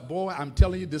God, my boy, I'm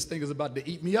telling you, this thing is about to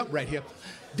eat me up right here.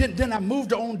 Then I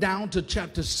moved on down to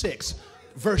chapter 6.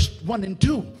 Verse 1 and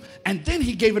 2. And then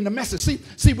he gave him the message.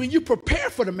 See, when you prepare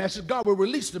for the message, God will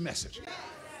release the message.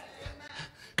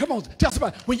 Come on, tell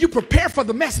somebody. When you prepare for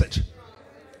the message,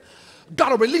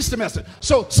 God will release the message.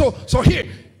 So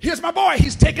here's my boy.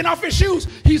 He's taking off his shoes.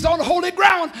 He's on holy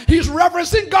ground. He's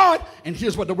reverencing God. And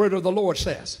here's what the word of the Lord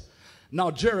says.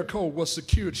 Now Jericho was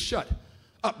secured shut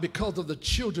up because of the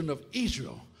children of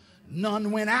Israel. None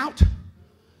went out,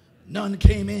 none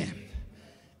came in.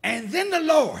 And then the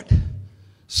Lord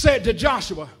said to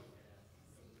Joshua,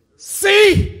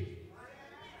 see,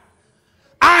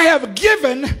 I have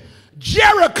given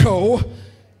Jericho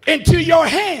into your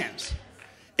hands,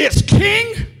 its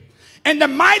king and the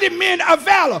mighty men of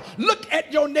valor. Look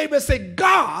at your neighbor and say,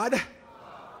 God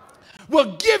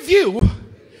will give you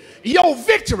your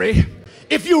victory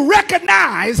if you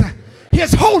recognize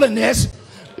his holiness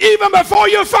even before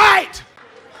you fight.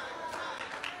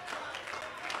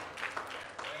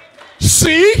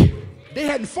 See? They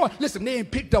hadn't fought. Listen, they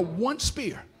ain't picked up one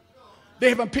spear. They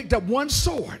haven't picked up one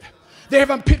sword. They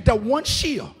haven't picked up one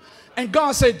shield. And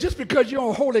God said, just because you're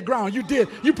on holy ground,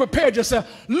 you prepared yourself.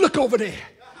 Look over there.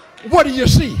 What do you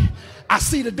see? I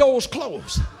see the doors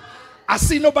closed. I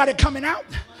see nobody coming out.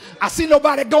 I see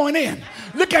nobody going in.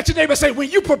 Look at your neighbor and say,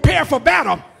 when you prepare for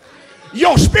battle,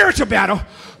 your spiritual battle,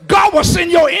 God will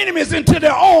send your enemies into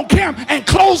their own camp and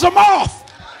close them off.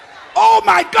 Oh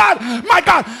my God,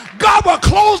 God will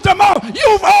close them off.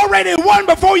 You've already won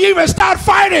before you even start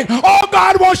fighting. All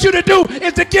God wants you to do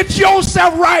is to get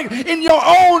yourself right in your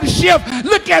own shift.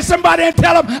 Look at somebody and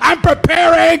tell them, I'm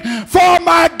preparing for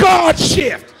my God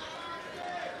shift.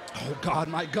 Oh God,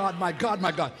 my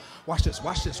God. Watch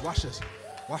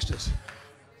this.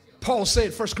 Paul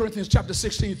said, 1 Corinthians chapter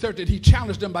 16, 13, he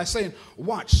challenged them by saying,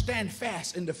 watch, stand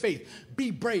fast in the faith,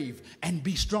 be brave and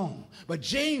be strong. But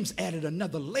James added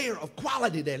another layer of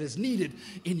quality that is needed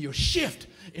in your shift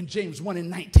in James 1 and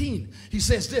 19. He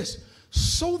says this,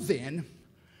 so then,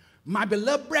 my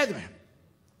beloved brethren,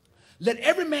 let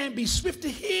every man be swift to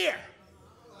hear,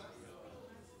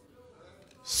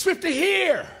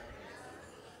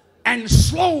 and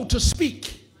slow to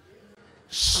speak,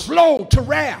 slow to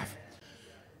wrath.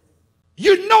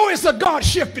 You know it's a God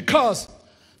shift because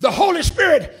the Holy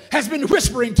Spirit has been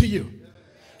whispering to you.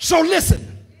 So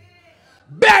listen,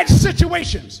 bad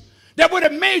situations that would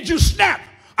have made you snap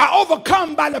are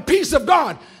overcome by the peace of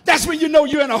God. That's when you know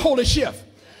you're in a holy shift.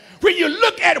 When you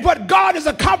look at what God is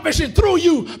accomplishing through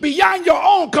you beyond your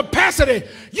own capacity,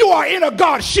 you are in a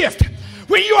God shift.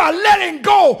 When you are letting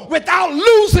go without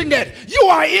losing it, you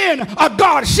are in a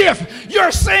God shift.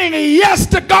 You're saying yes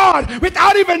to God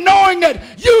without even knowing it.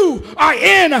 You are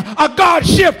in a God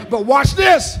shift. But watch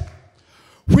this.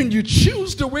 When you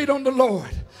choose to wait on the Lord,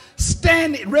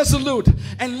 stand resolute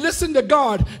and listen to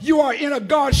God, you are in a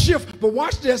God shift. But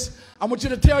watch this. I want you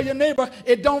to tell your neighbor,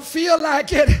 it don't feel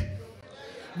like it,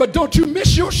 but don't you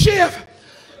miss your shift.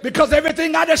 Because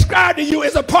everything I described to you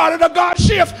is a part of the God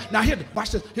shift. Now, watch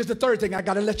this. Here's the third thing I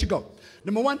got to let you go.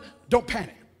 Number one, don't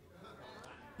panic.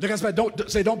 Look at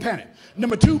somebody, don't panic.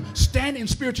 Number two, stand in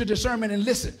spiritual discernment and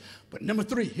listen. But number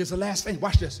three, here's the last thing.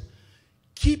 Watch this.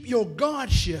 keep your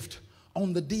God shift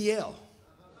on the DL.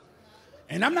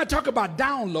 And I'm not talking about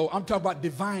down low, I'm talking about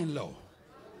divine low.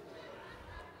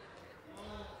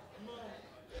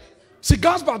 See,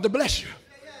 God's about to bless you.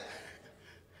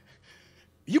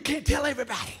 You can't tell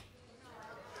everybody.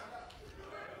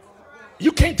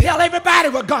 You can't tell everybody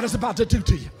what God is about to do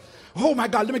to you. Oh my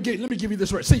God, let me give you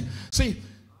this word. See,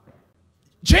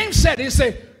 James said, he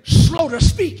said, slow to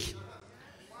speak.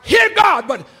 Hear God,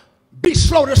 but be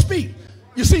slow to speak.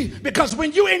 You see, because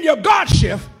when you're in your God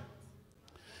shift,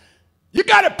 you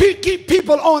got to keep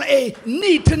people on a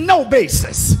need to know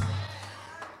basis.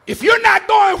 If you're not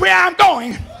going where I'm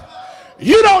going,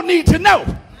 you don't need to know.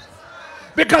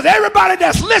 Because everybody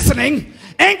that's listening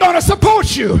ain't going to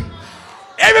support you.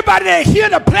 Everybody that hear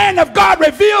the plan of God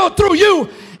revealed through you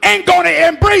ain't going to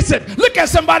embrace it. Look at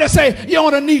somebody and say, you're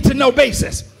on a need to know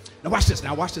basis. Now watch this.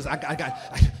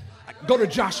 Go to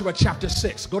Joshua chapter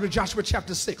 6. Go to Joshua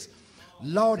chapter 6.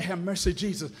 Lord have mercy,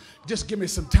 Jesus. Just give me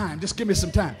some time. Just give me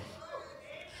some time.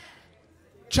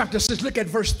 Chapter 6, look at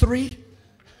verse 3.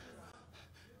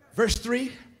 Verse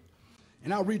 3.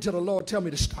 And I'll read till the Lord tell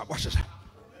me to stop. Watch this.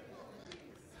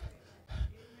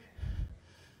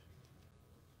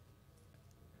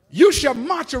 You shall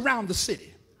march around the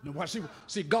city. Now watch,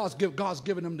 see, God's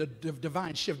given them the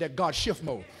divine shift, that God shift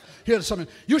mode. Here's something.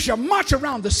 You shall march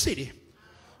around the city,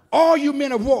 all you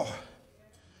men of war.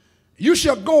 You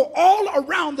shall go all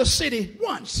around the city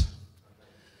once.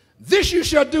 This you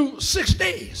shall do 6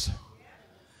 days.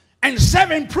 And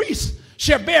 7 priests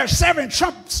shall bear 7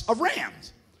 trumps of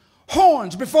rams,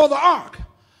 horns before the ark.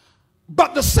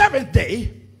 But the 7th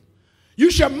day, you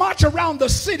shall march around the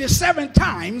city 7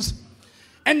 times,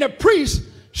 and the priests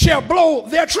shall blow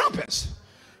their trumpets.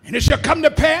 And it shall come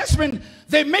to pass when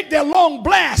they make their long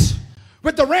blast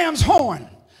with the ram's horn,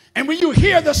 and when you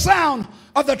hear the sound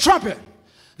of the trumpet,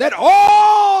 that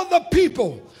all the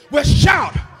people will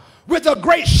shout with a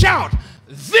great shout.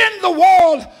 Then the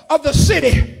wall of the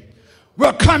city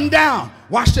will come down.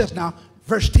 Watch this now,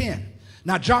 verse 10.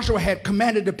 Now Joshua had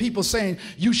commanded the people, saying,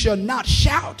 you shall not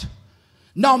shout,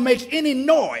 nor make any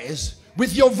noise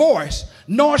with your voice,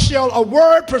 nor shall a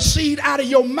word proceed out of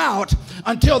your mouth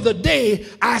until the day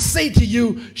I say to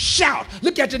you, shout.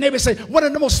 Look at your neighbor and say, one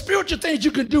of the most spiritual things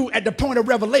you can do at the point of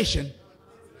revelation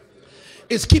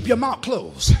is keep your mouth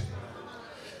closed.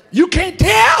 You can't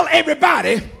tell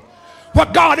everybody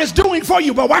what God is doing for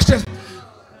you, but watch this.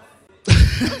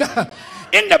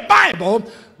 In the Bible,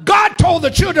 God told the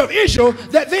children of Israel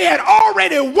that they had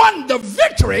already won the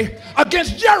victory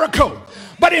against Jericho.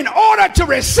 But in order to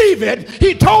receive it,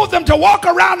 he told them to walk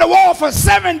around the wall for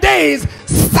 7 days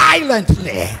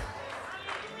silently.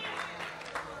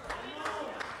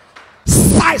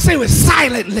 Say it was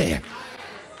silently.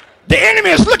 The enemy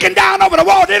is looking down over the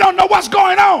wall. They don't know what's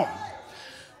going on.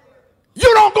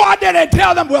 You don't go out there and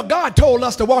tell them, well, God told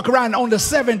us to walk around on the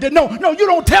 7th day. No, you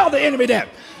don't tell the enemy that.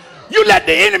 You let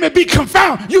the enemy be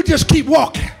confounded. You just keep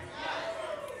walking.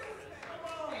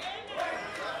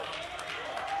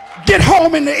 Get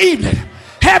home in the evening.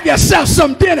 Have yourself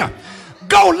some dinner.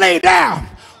 Go lay down.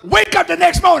 Wake up the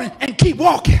next morning and keep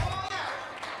walking.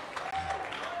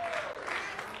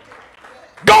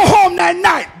 Go home that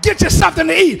night. Get you something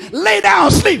to eat. Lay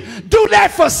down, sleep. Do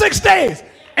that for 6 days.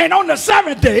 And on the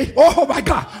 7th day, oh my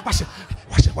God, watch it.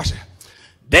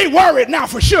 They worried now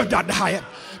for sure, Dr. Hyatt,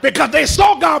 because they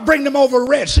saw God bring them over the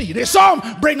Red Sea. They saw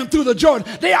him bring them through the Jordan.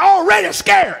 They are already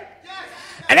scared.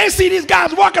 And they see these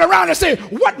guys walking around and say,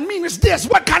 what mean is this?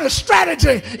 What kind of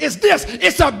strategy is this?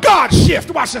 It's a God shift.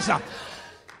 Watch this out.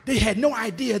 They had no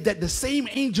idea that the same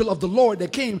angel of the Lord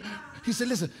that came, he said,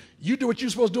 listen, you do what you're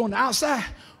supposed to do on the outside.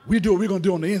 We do what we're going to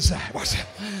do on the inside. Watch that.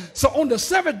 So on the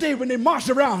 7th day when they marched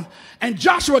around and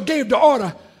Joshua gave the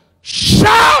order,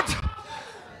 shout,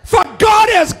 for God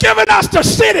has given us the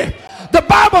city. The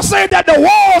Bible said that the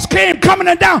walls came coming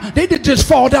down. They didn't just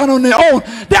fall down on their own.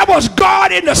 That was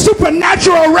God in the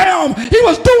supernatural realm. He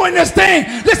was doing this thing.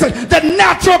 Listen, the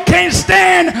natural can't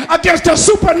stand against the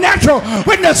supernatural.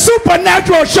 When the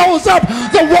supernatural shows up,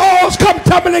 the walls come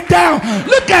tumbling down.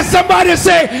 Look at somebody and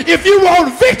say, if you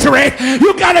want victory,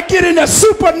 you got to get in the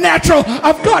supernatural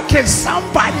of God. Can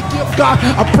somebody give God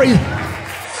a praise?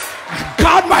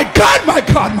 God, my God, my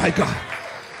God, my God.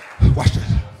 Watch this.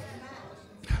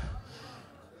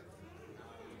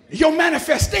 Your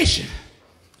manifestation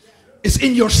is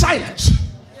in your silence.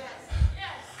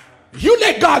 You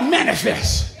let God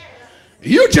manifest.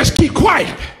 You just keep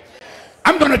quiet.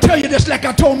 I'm going to tell you this like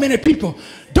I told many people.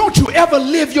 Don't you ever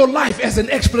live your life as an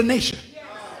explanation.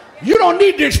 You don't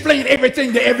need to explain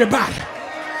everything to everybody.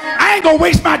 I ain't going to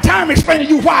waste my time explaining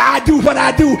to you why I do what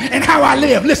I do and how I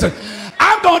live. Listen,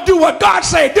 I'm going to do what God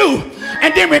say do.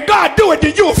 And then when God do it,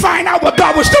 then you'll find out what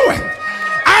God was doing.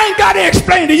 I ain't got to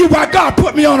explain to you why God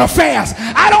put me on a fast.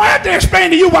 I don't have to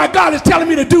explain to you why God is telling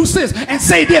me to do this and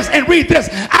say this and read this.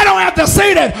 I don't have to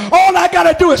say that. All I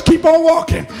got to do is keep on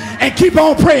walking and keep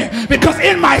on praying, because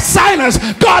in my silence,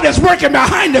 God is working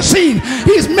behind the scene.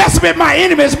 He's messing with my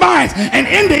enemies' minds, and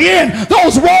in the end,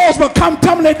 those walls will come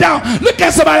tumbling down. Look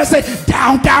at somebody and say,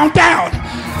 down, down, down.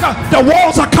 The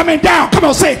walls are coming down. Come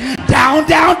on, say it. Down,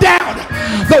 down, down.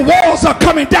 The walls are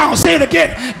coming down. Say it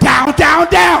again. Down, down,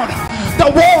 down. The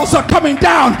walls are coming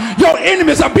down. Your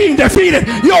enemies are being defeated.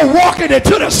 You're walking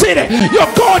into the city.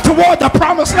 You're going toward the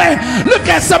promised land. Look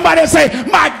at somebody and say,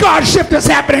 my God shift is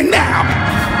happening now.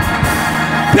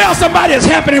 Tell somebody it's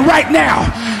happening right now.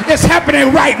 It's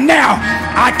happening right now.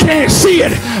 I can't see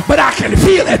it, but I can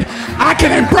feel it. I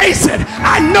can embrace it.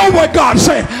 I know what God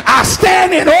said. I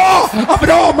stand in awe of an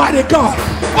almighty God.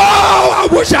 Oh,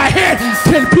 I wish I had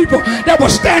 10 people that will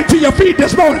stand to your feet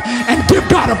this morning and give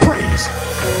God a praise.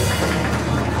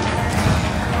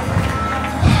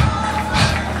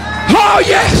 Oh,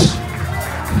 yes.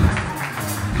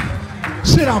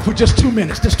 Sit down for just 2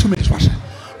 minutes. Just 2 minutes. Watch it.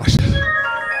 Watch this.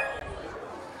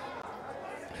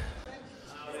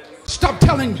 Stop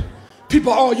telling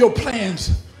people all your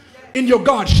plans in your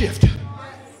God shift.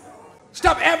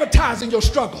 Stop advertising your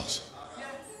struggles.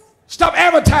 Stop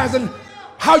advertising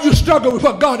how you struggle with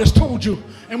what God has told you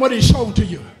and what He's shown to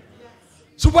you.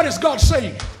 So what is God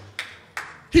saying?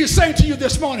 He's saying to you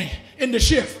this morning in the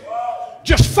shift,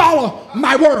 just follow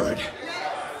my word.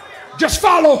 Just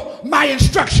follow my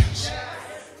instructions.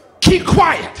 Keep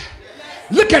quiet.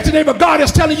 Look at your neighbor. God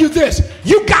is telling you this.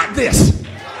 You got this.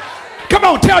 Come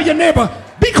on, tell your neighbor,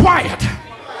 be quiet.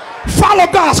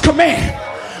 Follow God's command.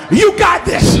 You got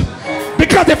this.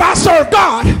 Because if I serve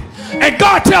God and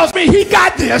God tells me He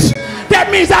got this, that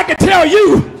means I can tell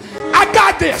you, I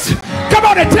got this. Come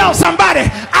on and tell somebody,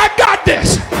 I got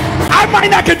this. I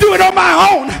might not can do it on my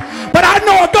own, but I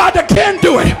know a God that can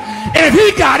do it. And if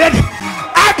He got it,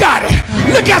 I got it.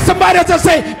 Look at somebody else and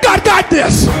say, God got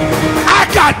this. I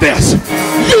got this.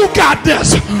 You got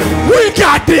this. We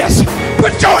got this.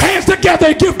 Put your hands together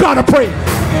and give God a praise.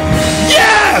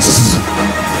 Yes.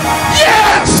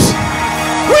 Yes.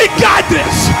 We got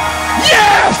this.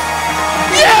 Yes.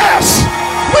 Yes.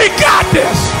 We got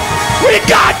this. We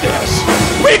got this.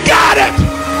 We got it.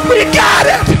 We got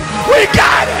it. We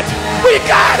got it. We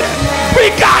got it. We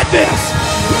got this.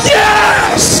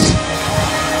 Yes.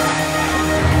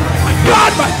 My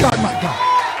God, my God, my God.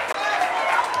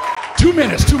 2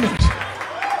 minutes, 2 minutes.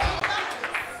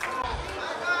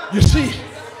 You see,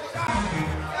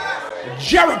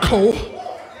 Jericho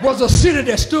was a city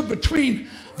that stood between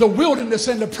the wilderness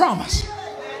and the promise.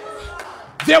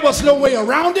 There was no way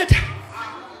around it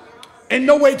and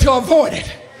no way to avoid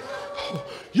it.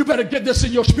 You better get this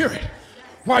in your spirit.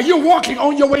 While you're walking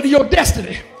on your way to your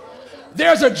destiny,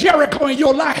 there's a Jericho in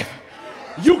your life.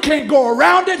 You can't go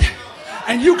around it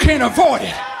and you can't avoid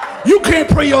it. You can't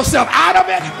pray yourself out of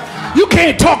it. You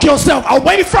can't talk yourself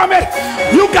away from it.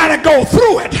 You got to go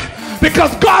through it,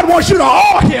 because God wants you to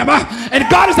awe Him, and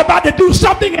God is about to do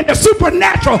something in the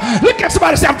supernatural. Look at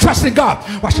somebody and say, I'm trusting God.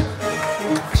 Watch it.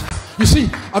 You see,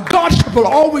 a God will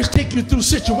always take you through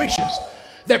situations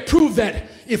that prove that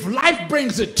if life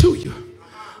brings it to you,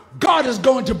 God is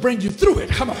going to bring you through it.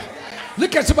 Come on.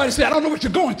 Look at somebody and say, I don't know what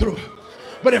you're going through,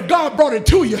 but if God brought it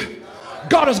to you,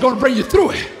 God is going to bring you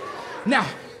through it. Now,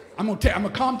 I'm going to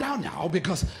calm down now,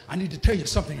 because I need to tell you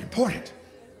something important.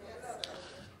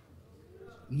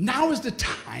 Now is the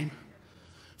time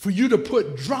for you to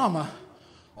put drama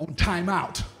on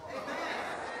timeout.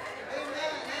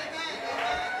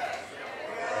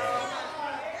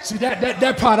 See,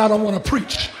 that part I don't want to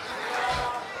preach.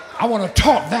 I want to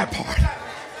talk that part.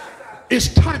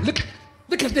 It's time.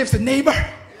 Look at this, neighbor.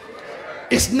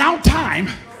 It's now time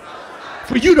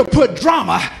for you to put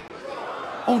drama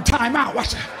on timeout.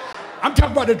 Watch that. I'm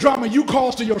talking about the drama you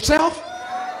cause to yourself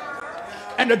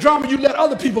and the drama you let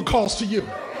other people cause to you.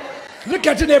 Look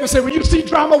at your neighbor and say, when you see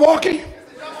drama walking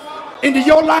into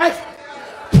your life,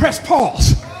 press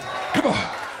pause. Come on.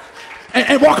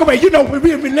 And walk away. You know,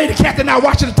 when Lady Kathy and I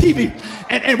watching the TV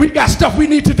and we got stuff we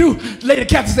need to do, Lady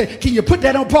Kathy say, can you put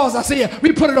that on pause? I say, yeah.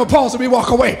 We put it on pause and we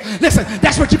walk away. Listen,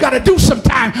 that's what you got to do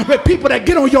sometime with people that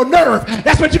get on your nerve.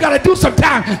 That's what you got to do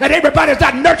sometime that everybody's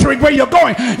not nurturing where you're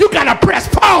going. You got to press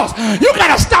pause. You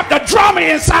got to stop the drama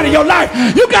inside of your life.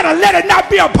 You got to let it not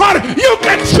be a part of it. You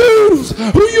can choose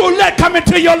who you let come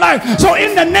into your life. So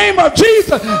in the name of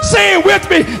Jesus, say it with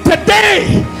me.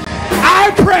 Today,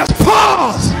 I press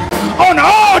pause on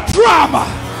all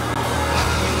drama.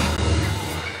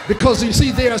 Because you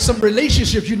see, there are some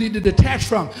relationships you need to detach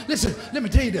from. Listen, let me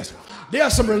tell you this. There are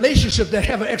some relationships that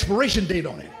have an expiration date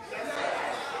on it.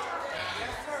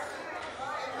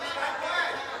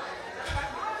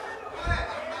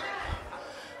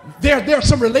 There are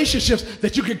some relationships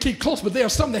that you can keep close, but there are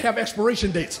some that have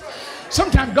expiration dates.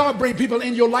 Sometimes God brings people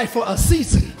in your life for a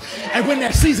season, and when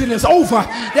that season is over,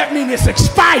 that means it's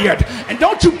expired. And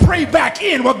don't you pray back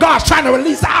in what God's trying to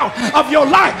release out of your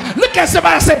life. Look at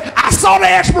somebody and say, I saw the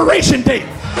expiration date,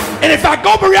 and if I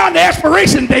go beyond the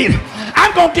expiration date,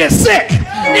 I'm gonna get sick.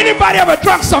 Anybody ever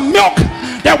drunk some milk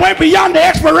that went beyond the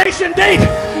expiration date?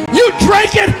 You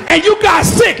drank it and you got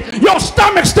sick. Your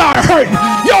stomach started hurting.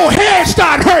 Your head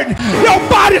started hurting. Your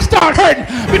body started hurting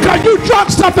because you drank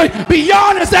something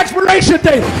beyond its expiration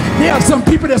date. There are some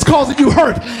people that's causing you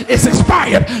hurt. It's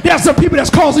expired. There are some people that's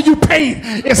causing you pain.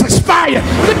 It's expired.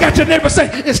 Look at your neighbor and say,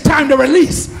 it's time to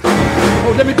release.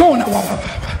 Oh, let me go now.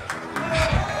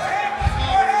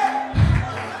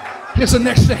 Here's the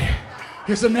next thing.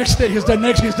 Here's the next thing. Here's the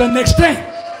next thing.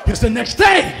 Here's the next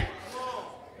thing.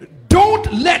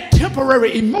 Don't let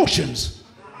temporary emotions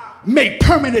make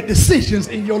permanent decisions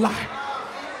in your life.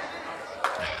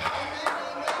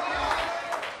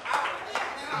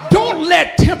 Don't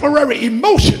let temporary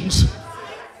emotions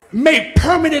make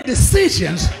permanent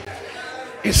decisions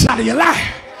inside of your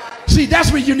life. See,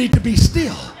 that's where you need to be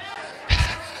still.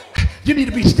 You need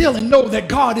to be still and know that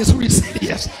God is who he said he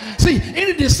is. See,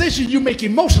 any decision you make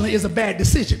emotionally is a bad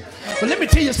decision. But let me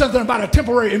tell you something about a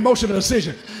temporary emotional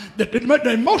decision.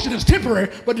 The emotion is temporary,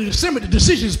 but the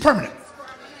decision is permanent.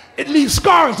 It leaves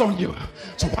scars on you.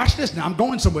 So watch this now. I'm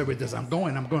going somewhere with this. I'm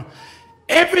going.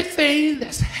 Everything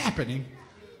that's happening,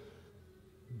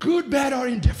 good, bad, or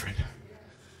indifferent,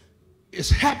 is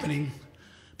happening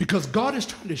because God is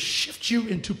trying to shift you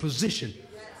into position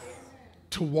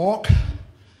to walk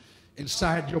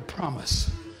inside your promise.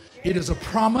 It is a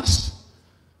promise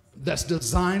that's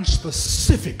designed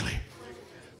specifically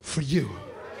for you.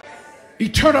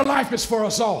 Eternal life is for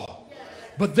us all,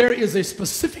 but there is a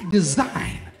specific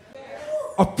design,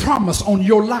 a promise on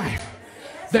your life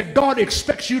that God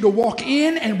expects you to walk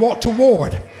in and walk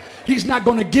toward. He's not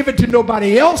going to give it to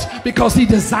nobody else because he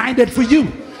designed it for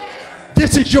you.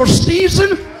 This is your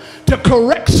season to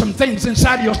correct some things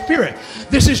inside of your spirit.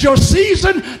 This is your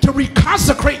season to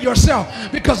reconsecrate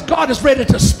yourself because God is ready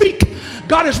to speak.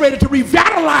 God is ready to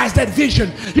revitalize that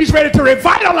vision. He's ready to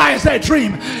revitalize that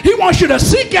dream. He wants you to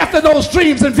seek after those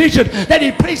dreams and vision that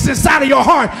he placed inside of your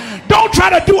heart. Don't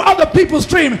try to do other people's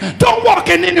dream. Don't walk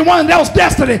in anyone else's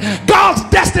destiny. God's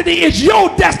destiny is your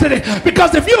destiny,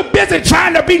 because if you're busy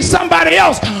trying to be somebody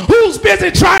else, who's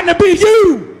busy trying to be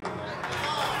you?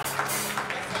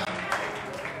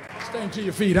 Stand to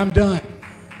your feet. I'm done.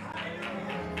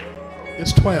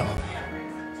 It's 12.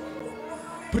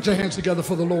 Put your hands together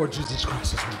for the Lord Jesus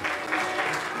Christ.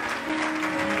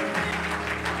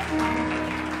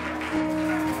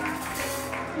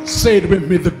 Say it with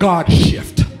me, the God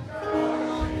shift.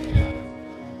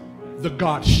 The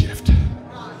God shift.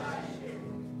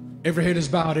 Every head is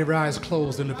bowed, every eye is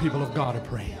closed, and the people of God are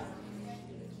praying.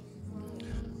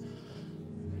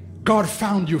 God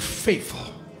found you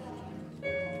faithful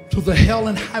through the hell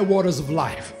and high waters of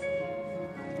life,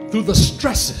 through the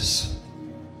stresses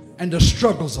and the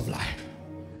struggles of life.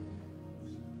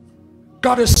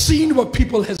 God has seen what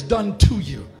people has done to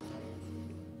you.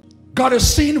 God has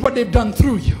seen what they've done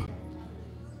through you.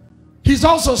 He's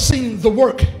also seen the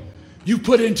work you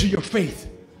put into your faith.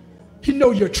 He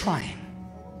knows you're trying.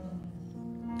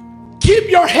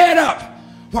 Keep your head up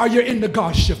while you're in the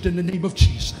God shift in the name of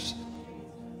Jesus.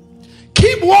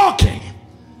 Keep walking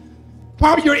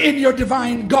while you're in your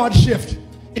divine God shift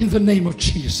in the name of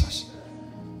Jesus.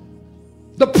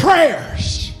 The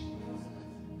prayers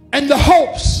and the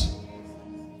hopes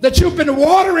that you've been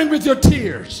watering with your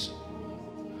tears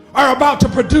are about to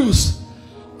produce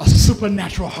a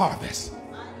supernatural harvest.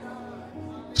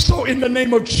 So in the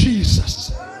name of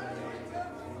Jesus,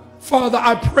 Father,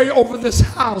 I pray over this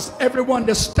house, everyone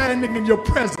that's standing in your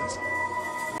presence.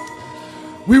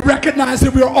 We recognize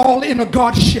that we're all in a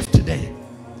God shift today.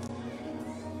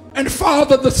 And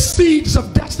Father, the seeds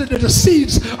of destiny, the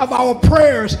seeds of our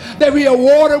prayers that we are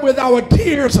watered with our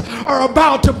tears are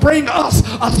about to bring us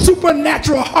a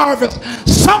supernatural harvest,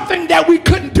 something that we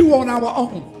couldn't do on our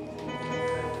own.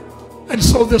 And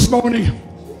so this morning,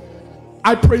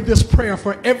 I pray this prayer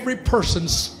for every person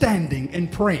standing and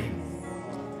praying,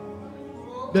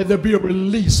 that there be a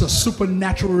release, a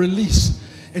supernatural release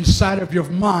inside of your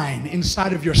mind,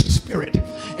 inside of your spirit,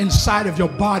 inside of your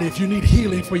body if you need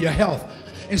healing for your health,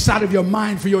 inside of your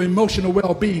mind for your emotional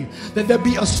well-being, that there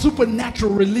be a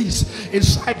supernatural release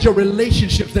inside your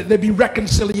relationships, that there be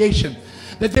reconciliation,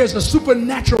 that there's a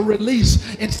supernatural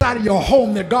release inside of your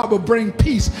home, that God will bring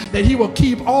peace, that he will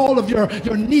keep all of your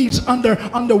needs under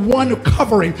one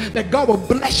covering, that God will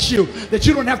bless you, that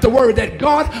you don't have to worry, that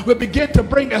God will begin to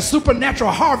bring a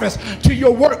supernatural harvest to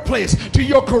your workplace, to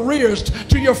your careers,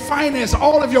 to your finance,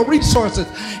 all of your resources.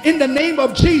 In the name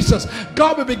of Jesus,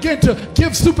 God will begin to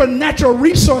give supernatural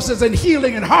resources and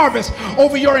healing and harvest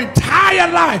over your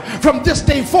entire life from this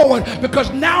day forward,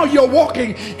 because now you're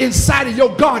walking inside of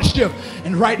your God shift.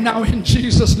 And right now, in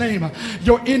Jesus' name,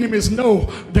 your enemies know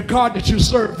the God that you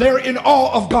serve. They're in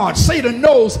awe of God. Satan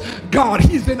knows God.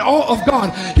 He's in awe of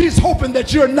God. He's hoping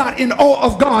that you're not in awe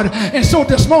of God. And so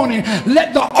this morning,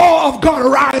 let the awe of God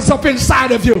rise up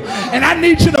inside of you. And I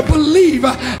need you to believe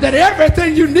that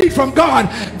everything you need from God,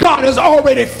 God is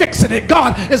already fixing it.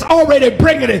 God is already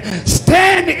bringing it.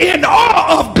 Stand in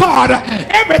awe of God.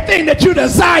 Everything that you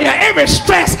desire, every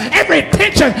stress, every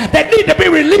tension that needs to be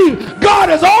relieved,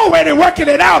 God is already working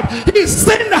it out. He's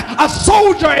sending a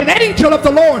soldier, an angel of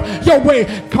the Lord your way.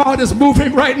 God is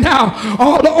moving right now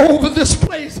all over this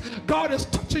place. God is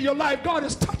touching your life. God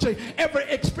is touching every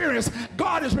experience.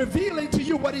 God is revealing to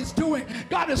you what he's doing.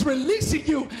 God is releasing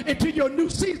you into your new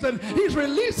season. He's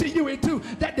releasing you into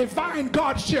that divine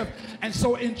God shift. And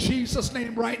so in Jesus'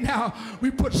 name right now,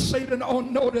 we put Satan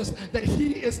on notice that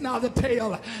he is now the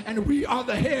tail and we are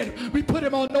the head. We put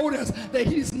him on notice that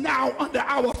he's now under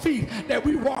our feet, that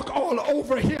we walk all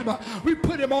over him. We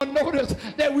put him on notice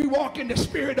that we walk in the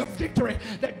spirit of victory,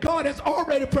 that God has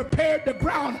already prepared the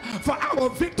ground for our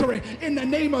victory in the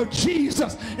name of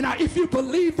Jesus. And now if you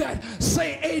believe that,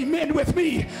 say amen with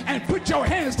me and put your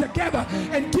hands together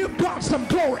and give God some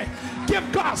glory.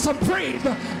 Give God some praise.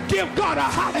 Give God a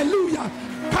hallelujah.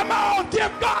 Come on,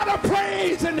 give God a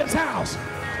praise in this house.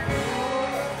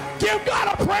 Give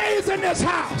God a praise in this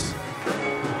house.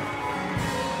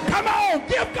 Come on,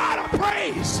 give God a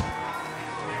praise.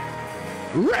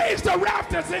 Raise the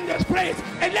rafters in this place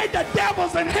and let the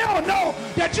devils in hell know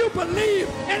that you believe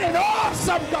in an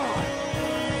awesome God.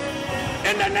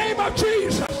 In the name of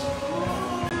Jesus.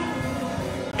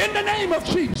 In the name of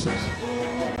Jesus.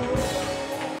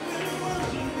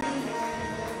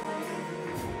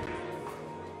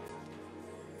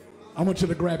 I want you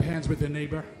to grab hands with your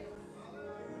neighbor.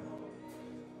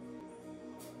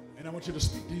 And I want you to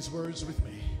speak these words with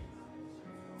me.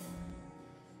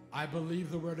 I believe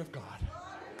the word of God.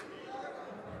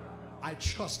 I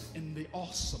trust in the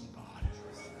awesome God.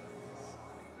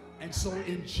 And so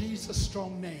in Jesus'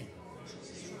 strong name,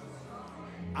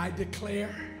 I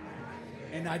declare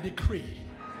and I decree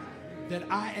that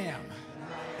I am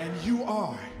and you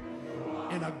are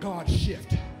in a God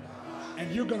shift.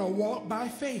 And you're going to walk by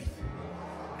faith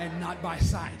and not by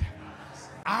sight.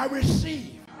 I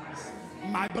receive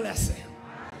my blessing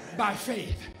by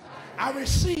faith. I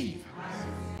receive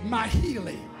my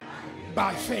healing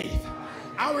by faith.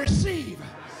 I receive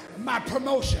my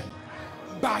promotion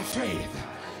by faith.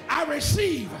 I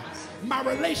receive my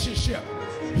relationship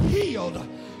healed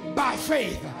by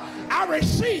faith. I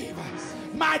receive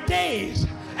my days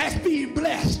as being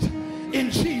blessed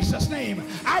in Jesus' name.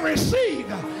 I receive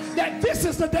that this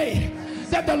is the day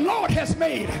that the Lord has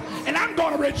made, and I'm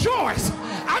going to rejoice.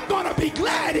 I'm going to be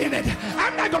glad in it.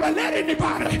 I'm not going to let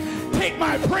anybody take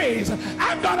my praise.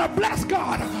 I'm going to bless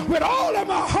God with all of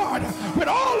my heart, with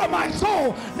all of my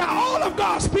soul. Now all of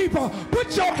God's people,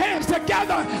 put your hands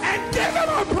together and give him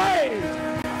a praise.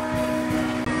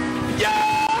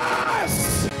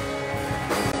 Yes!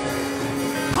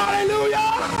 Hallelujah!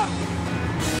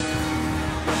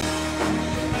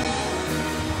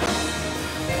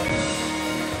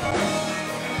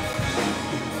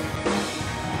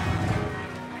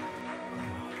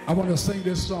 I want to sing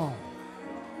this song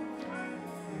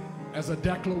as a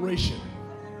declaration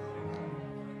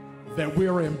that we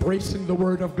are embracing the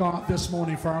word of God this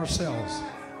morning for ourselves,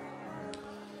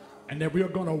 and that we are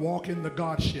going to walk in the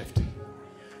God shift.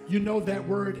 You know that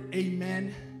word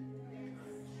amen?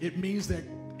 It means that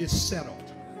it's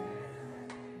settled.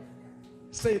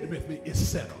 Say it with me, it's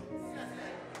settled.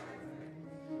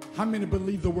 How many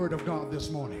believe the word of God this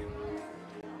morning?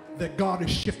 That God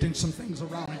is shifting some things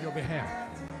around on your behalf.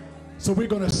 So we're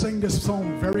going to sing this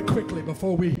song very quickly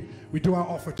before we do our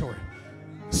offertory.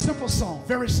 Simple song,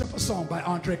 very simple song by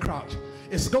Andre Crouch.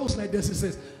 It goes like this. It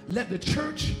says, let the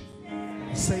church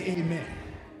say amen.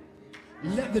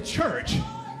 Let the church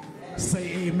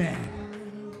say amen.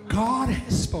 God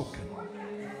has spoken.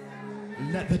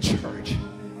 Let the church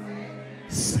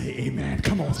say amen.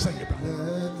 Come on, sing it, brother.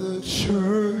 Let the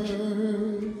church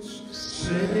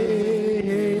say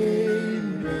amen.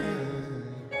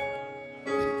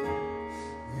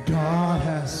 God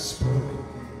has spoken.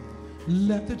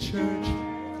 Let the church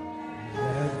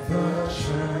Let the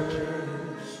church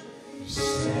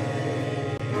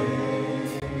say.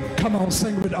 Come on,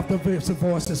 sing with up the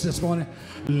voices this morning.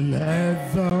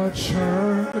 Let the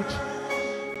church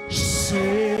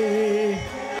say.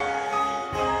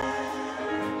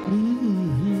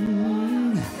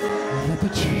 Let the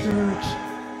church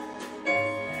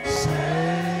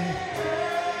say.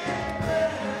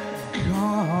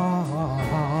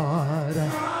 God.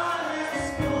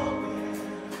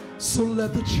 So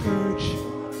let the church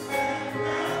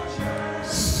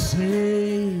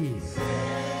say.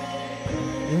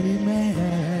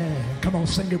 Amen. Come on,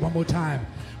 sing it one more time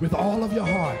with all of your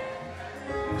heart.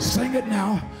 Sing it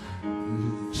now.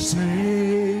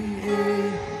 Say.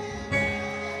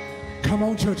 Come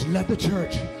on, church. Let the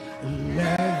church.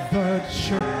 Let the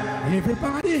church.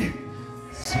 Everybody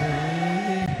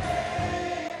say.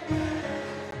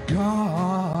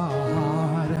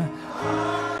 God.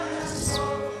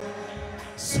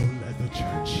 So let the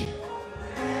church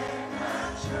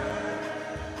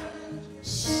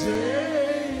say.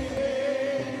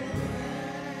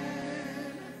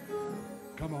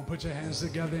 Come on, put your hands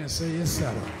together and say it's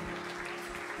settled.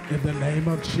 In the name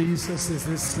of Jesus, is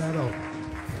it settled?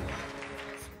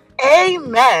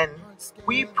 Amen.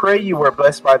 We pray you were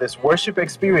blessed by this worship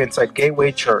experience at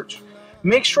Gateway Church.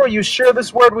 Make sure you share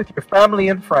this word with your family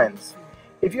and friends.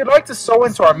 If you'd like to sow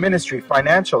into our ministry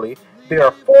financially, there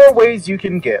are 4 ways you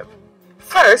can give.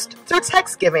 First, through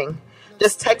text giving.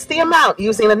 Just text the amount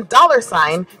using a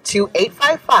 $sign to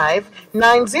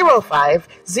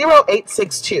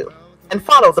 855-905-0862 and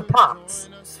follow the prompts.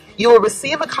 You will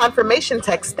receive a confirmation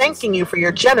text thanking you for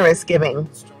your generous giving.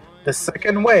 The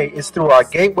second way is through our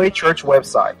Gateway Church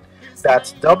website.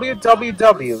 That's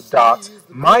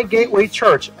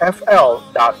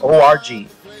www.mygatewaychurchfl.org.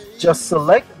 Just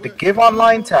select the Give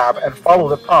Online tab and follow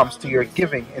the prompts to your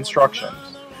giving instructions.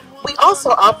 We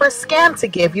also offer scan to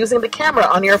give using the camera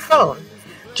on your phone.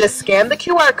 Just scan the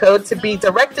QR code to be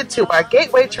directed to our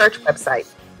Gateway Church website.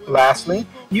 Lastly,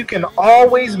 you can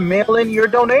always mail in your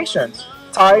donations,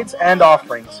 tithes, and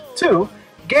offerings to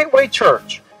Gateway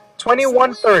Church,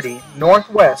 2130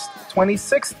 Northwest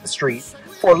 26th Street,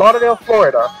 Fort Lauderdale,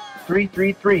 Florida,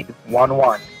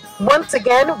 33311. Once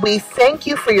again, we thank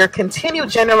you for your continued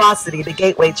generosity to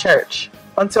Gateway Church.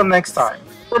 Until next time,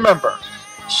 remember,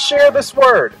 share this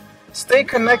word, stay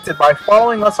connected by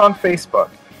following us on Facebook,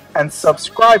 and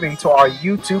subscribing to our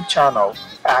YouTube channel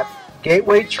at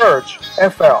Gateway Church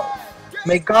FL.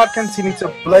 May God continue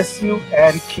to bless you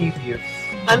and keep you.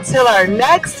 Until our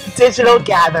next digital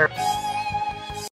gathering.